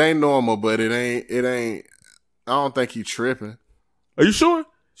not. at him. It ain't normal, but it ain't. I don't think he tripping. Are you sure?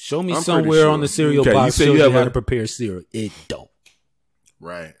 Show me somewhere on the cereal box show you how to prepare cereal. It don't.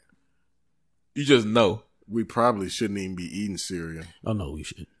 Right. You just know. We probably shouldn't even be eating cereal. Oh no, we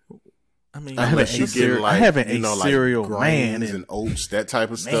should. I mean, I haven't ate cereal, grains and oats, that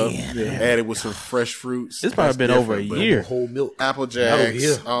type of stuff. Added with some fresh fruits. It's probably been over a year. Whole milk, Apple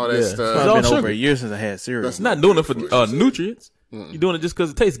Jacks, all that stuff. It's probably been over a year since I had cereal. It's not doing it for nutrients. You're doing it just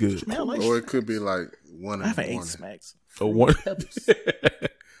because it tastes good. Or it could be like one. I haven't ate smacks. Or one.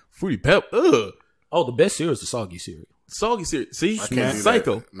 Fruity Pep. Ugh. Oh, the best cereal is the soggy cereal. Soggy cereal. See,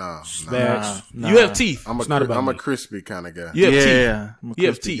 psycho. Nah. You have teeth. I'm a crispy kind of guy. You have teeth. I'm a you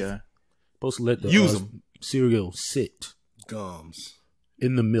have teeth. Guy. Supposed to let the cereal sit gums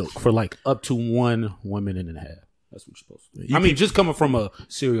in the milk for like up to 1 minute and a half. That's what you're supposed to do. Just coming from a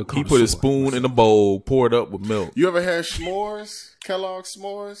cereal connoisseur. He put a spoon in a bowl, pour it up with milk. You ever had s'mores? Kellogg's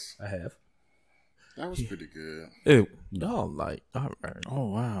s'mores? I have. That was pretty good. Ew. Y'all like, all right. Oh,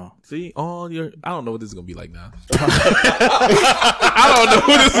 wow. See, I don't know what this is going to be like now. I don't know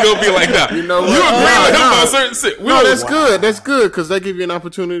what this is going to be like now. You know what? You agree with him on a certain shit. No, that's good. That's good because they give you an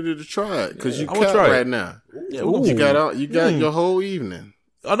opportunity to try it because you cut right now. Yeah, you got your whole evening.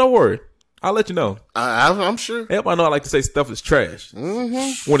 Oh, don't worry. I'll let you know. I'm sure. Everybody know I like to say stuff is trash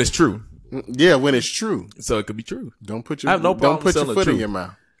when it's true. Yeah, when it's true. So it could be true. Don't put your foot in your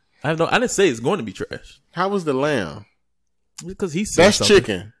mouth. I didn't say it's going to be trash. How was the lamb? Because he said That's something.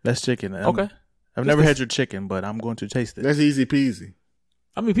 chicken. That's chicken. Okay. I've never had your chicken, but I'm going to taste it. That's easy peasy.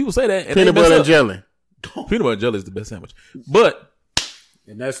 I mean, people say that. And Peanut butter and jelly. Peanut butter and jelly is the best sandwich. But.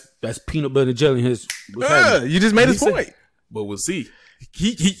 And that's peanut butter and jelly. You just made his point. But we'll see.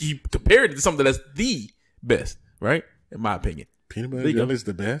 He compared it to something that's the best, right? In my opinion. Peanut butter and jelly is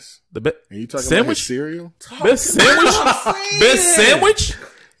the best? The best. Are you talking sandwich? about his cereal? Best sandwich? Best sandwich?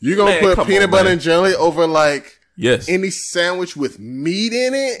 You gonna put peanut butter and jelly over like yes any sandwich with meat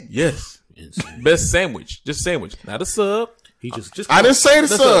in it? Yes. Best sandwich. Just sandwich. Not a sub. He just I didn't say the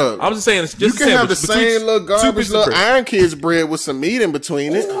sub. I'm just saying it's just you can have the same little garbage little Iron Kids bread with some meat in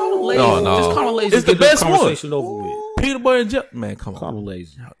between it. No. Just kind of lazy. It's the best one. Over with. Peanut butter and jelly. Man, come on. Kind of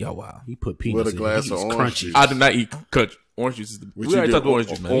lazy. Yo, wow. He put peanuts with a glass in. of He's orange crunchy. juice. I do not eat orange juice. We already talked about orange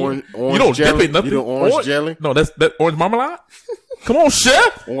juice, man. Orange you don't jelly? dip it nothing. You do orange jelly? No, that's orange marmalade. Come on,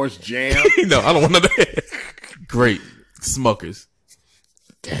 chef. Orange jam. No, I don't want none of that. Great. Smuckers.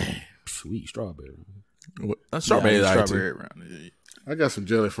 Damn. Sweet strawberry. What? Strawberry is strawberry around. I got some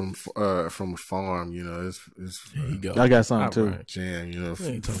jelly from a farm. You know, it's There you go. I got some too. Right. jam. You know,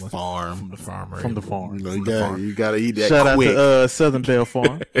 From farm. the farm. From the farm. You know, you gotta eat that. Shout quick. out to Southern Belle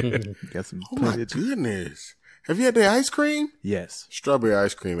Farm. Got some. Oh my goodness! Have you had the ice cream? Yes, Strawberry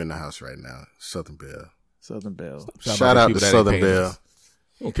ice cream in the house right now. Southern Belle. Southern Belle. Shout out to Southern Belle.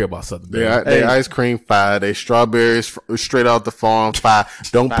 I don't care about Southern Belle. They ice cream fire. They strawberries straight out the farm fire.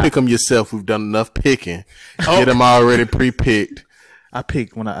 Don't pick them yourself. We've done enough picking. Get them already pre-picked. I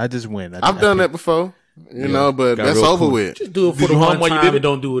picked when I just went. I've done that before, you know, but that's over with. Just do it for the one time and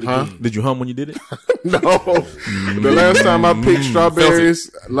don't do it again. Did you hum when you did it? No. The last time I picked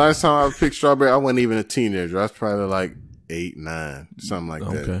strawberries, I wasn't even a teenager. I was probably like 8, 9, something like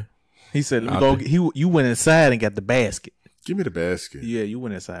that. Okay. He said, you went inside and got the basket. Give me the basket. Yeah, you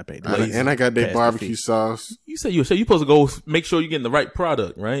went inside, paid. And I got that barbecue sauce. You said you supposed to go make sure you're getting the right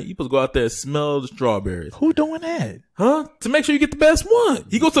product, right? You supposed to go out there and smell the strawberries. Who doing that? Huh? To make sure you get the best one.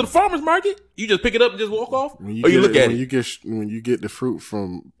 You go to the farmer's market, you just pick it up and just walk off? When you look at it. When you get the fruit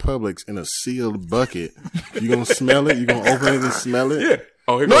from Publix in a sealed bucket, you gonna smell it? You gonna open it and smell it? Yeah.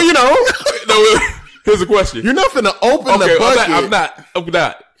 Oh, here no, goes. you don't. No, here's a question. You're not finna open the bucket. I'm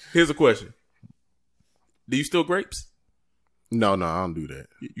not. Here's a question. Do you steal grapes? No, I don't do that.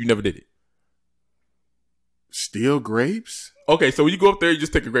 You never did it. Steal grapes? Okay, so when you go up there, you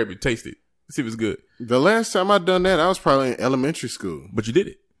just take a grape and taste it. See if it's good. The last time I done that, I was probably in elementary school. But you did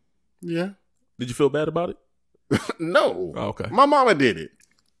it. Yeah. Did you feel bad about it? No. Oh, okay. My mama did it.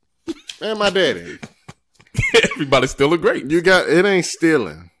 And my daddy. Everybody steal a grape. It ain't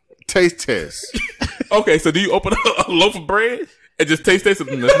stealing. Taste test. Okay, so do you open a loaf of bread and just taste it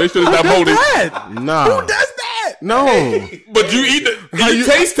and make sure it's not molded? Nah. Who does that? No. But you eat you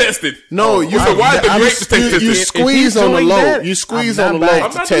taste tested. No, you so why is the grape taste tested? You squeeze on the loaf. You squeeze on the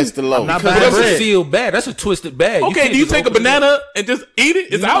loaf to test the loaf. But that's a sealed bag. That's a twisted bag. Okay, do you take a banana and just eat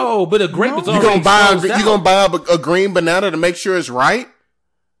it? It's out. No, but a grape is already you gonna buy a green banana to make sure it's right?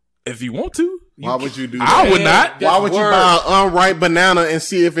 If you want to. Why would you do that? I would not. Why would you buy an unripe banana and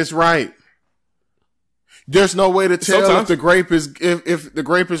see if it's right? There's no way to tell if the grape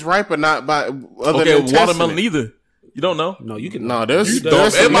is ripe or not by other than watermelon either. You don't know? No, you can. No, there's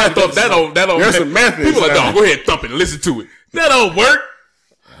some methods. That don't. There's some methods. People are like, dog, go ahead, thump it and listen to it. That don't work.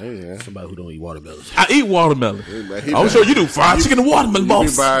 Yeah. Somebody who don't eat watermelon. I eat watermelon. I'm sure you do fried chicken and watermelon,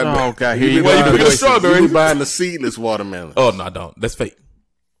 boss. Oh God, here you go. You strawberry. You be buying the seedless watermelon. Oh no, I don't. That's fake.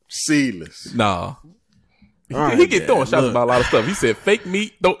 Seedless. Nah. He get throwing shots about a lot of stuff. He said fake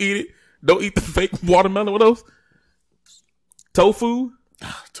meat. Don't eat it. Don't eat the fake watermelon. What else? Tofu.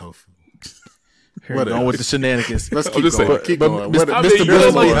 Tofu. Here going with the shenanigans. Let's keep going. Keep going. Mr.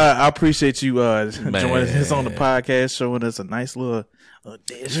 Busby, I appreciate you joining us on the podcast, showing us a nice little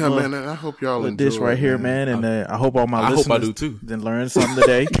dish. Yeah, man. I hope y'all enjoy dish right here, man. And I hope all my listeners hope I do too. Then learn something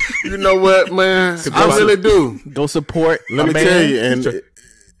today. You know what, man? I really do. Go support. Let me tell you, and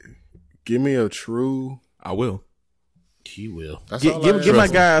give me a true. I will. He will. Give my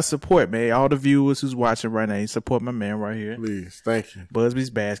guy a support, man. All the viewers who's watching right now, support my man right here. Please, thank you. Busby's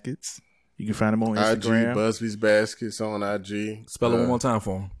Baskets. You can find him on Instagram. IG, Busby's Baskets on IG. Spell it one more time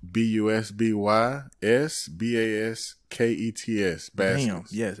for him. BUSBYSBASKETS. Baskets. Damn,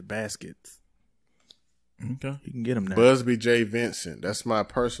 yes, Baskets. Okay. You can get him now. Busby J. Vincent. That's my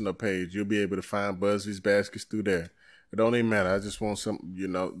personal page. You'll be able to find Busby's Baskets through there. It don't even matter. I just want some,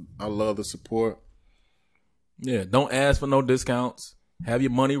 I love the support. Yeah, don't ask for no discounts. Have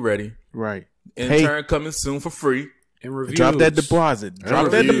your money ready. Right. Intern coming soon for free. And reviews. Drop that deposit. Drop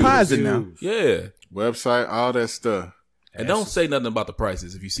that deposit now. Yeah. Website, all that stuff. And don't say nothing about the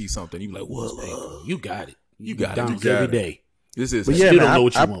prices if you see something. You be like, well, you got it. You got it. Every day. This is. But yeah,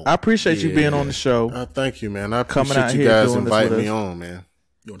 man, I appreciate you being on the show. Thank you, man. I appreciate you guys inviting me on, man.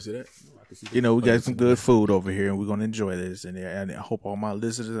 You want to see that? You know, we got some good food over here, and we're gonna enjoy this. And I hope all my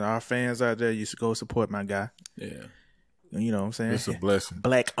listeners and our fans out there, you should go support my guy. Yeah. You know what I'm saying? It's a blessing.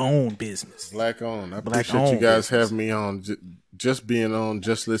 Black owned business. Black owned. I appreciate you guys having me on. Just being on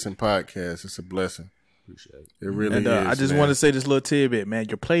Just Listen podcast. It's a blessing. Appreciate it. It really is. I just want to say this little tidbit, man.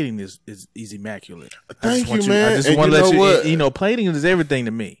 Your plating is immaculate. Thank you, man. I just want to let you know, plating is everything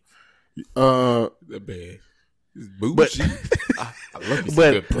to me. The bad. But I love you.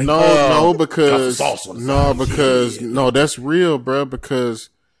 But no, that's real, bro. Because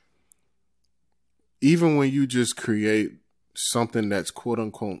even when you just create something that's quote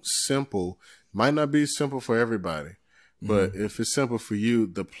unquote simple, might not be simple for everybody, but if it's simple for you,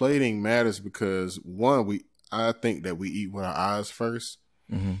 the plating matters because I think that we eat with our eyes first,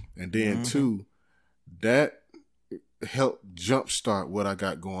 and then two, that helped jumpstart what I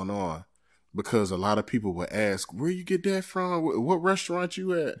got going on. Because a lot of people would ask, where you get that from? What restaurant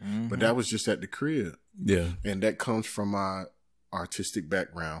you at? But that was just at the crib. Yeah. And that comes from my artistic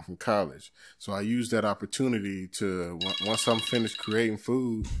background from college. So I use that opportunity to, once I'm finished creating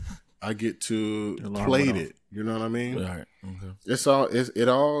food, I get to plate it. You know what I mean? Right. Okay. It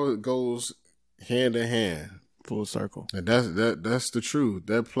all goes hand in hand. Full circle. And that's the truth.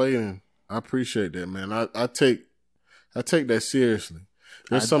 That plating, I appreciate that, man. I take that seriously.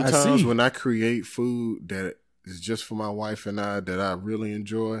 There's sometimes when I create food that is just for my wife and I that I really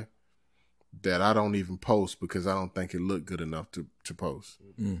enjoy that I don't even post because I don't think it looked good enough to post.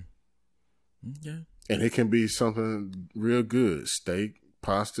 Yeah. And it can be something real good. Steak,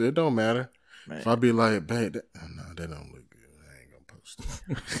 pasta, it don't matter. Man. If I be like, babe, that don't look good. I ain't gonna post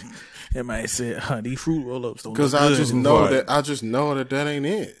it. It might say, these fruit roll-ups don't look good. Because I just know that ain't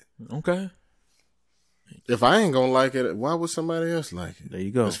it. Okay. If I ain't gonna like it, why would somebody else like it? There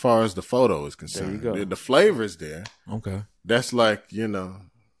you go. As far as the photo is concerned, there you go. The flavor is there. Okay. That's like, you know,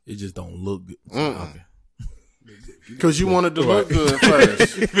 it just don't look good. Okay. Because you wanted to look good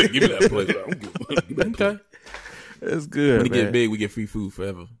first. Give me that plate. Okay. That's good. When it get big, we get free food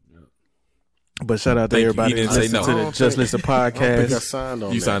forever. But shout out to everybody who listened to the Just Listen podcast.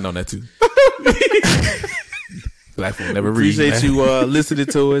 You signed on that too. Platform never appreciate you listening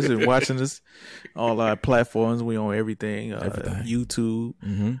to us and watching us. All our platforms, we on everything. YouTube,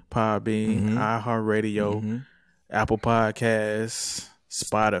 Podbean, iHeartRadio, Apple Podcasts,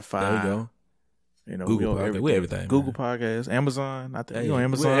 Spotify. There you go. You know, Google Podcasts. We everything. Google Podcasts, Amazon. I think you on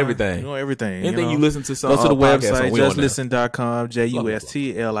Amazon. Everything. You on everything. Anything you listen to, go to the website, justlisten.com,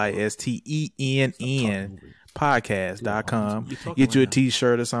 JUSTLISTENN podcast.com. Get you a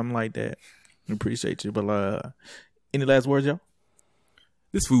t-shirt or something like that. We appreciate you. But any last words, y'all?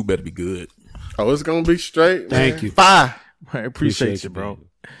 This food better be good. Oh, it's gonna be straight. Thank you. Bye. I appreciate you, bro.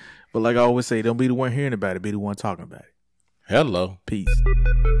 But like I always say, don't be the one hearing about it, be the one talking about it. Hello. Peace.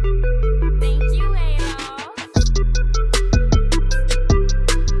 Thank you, Alo.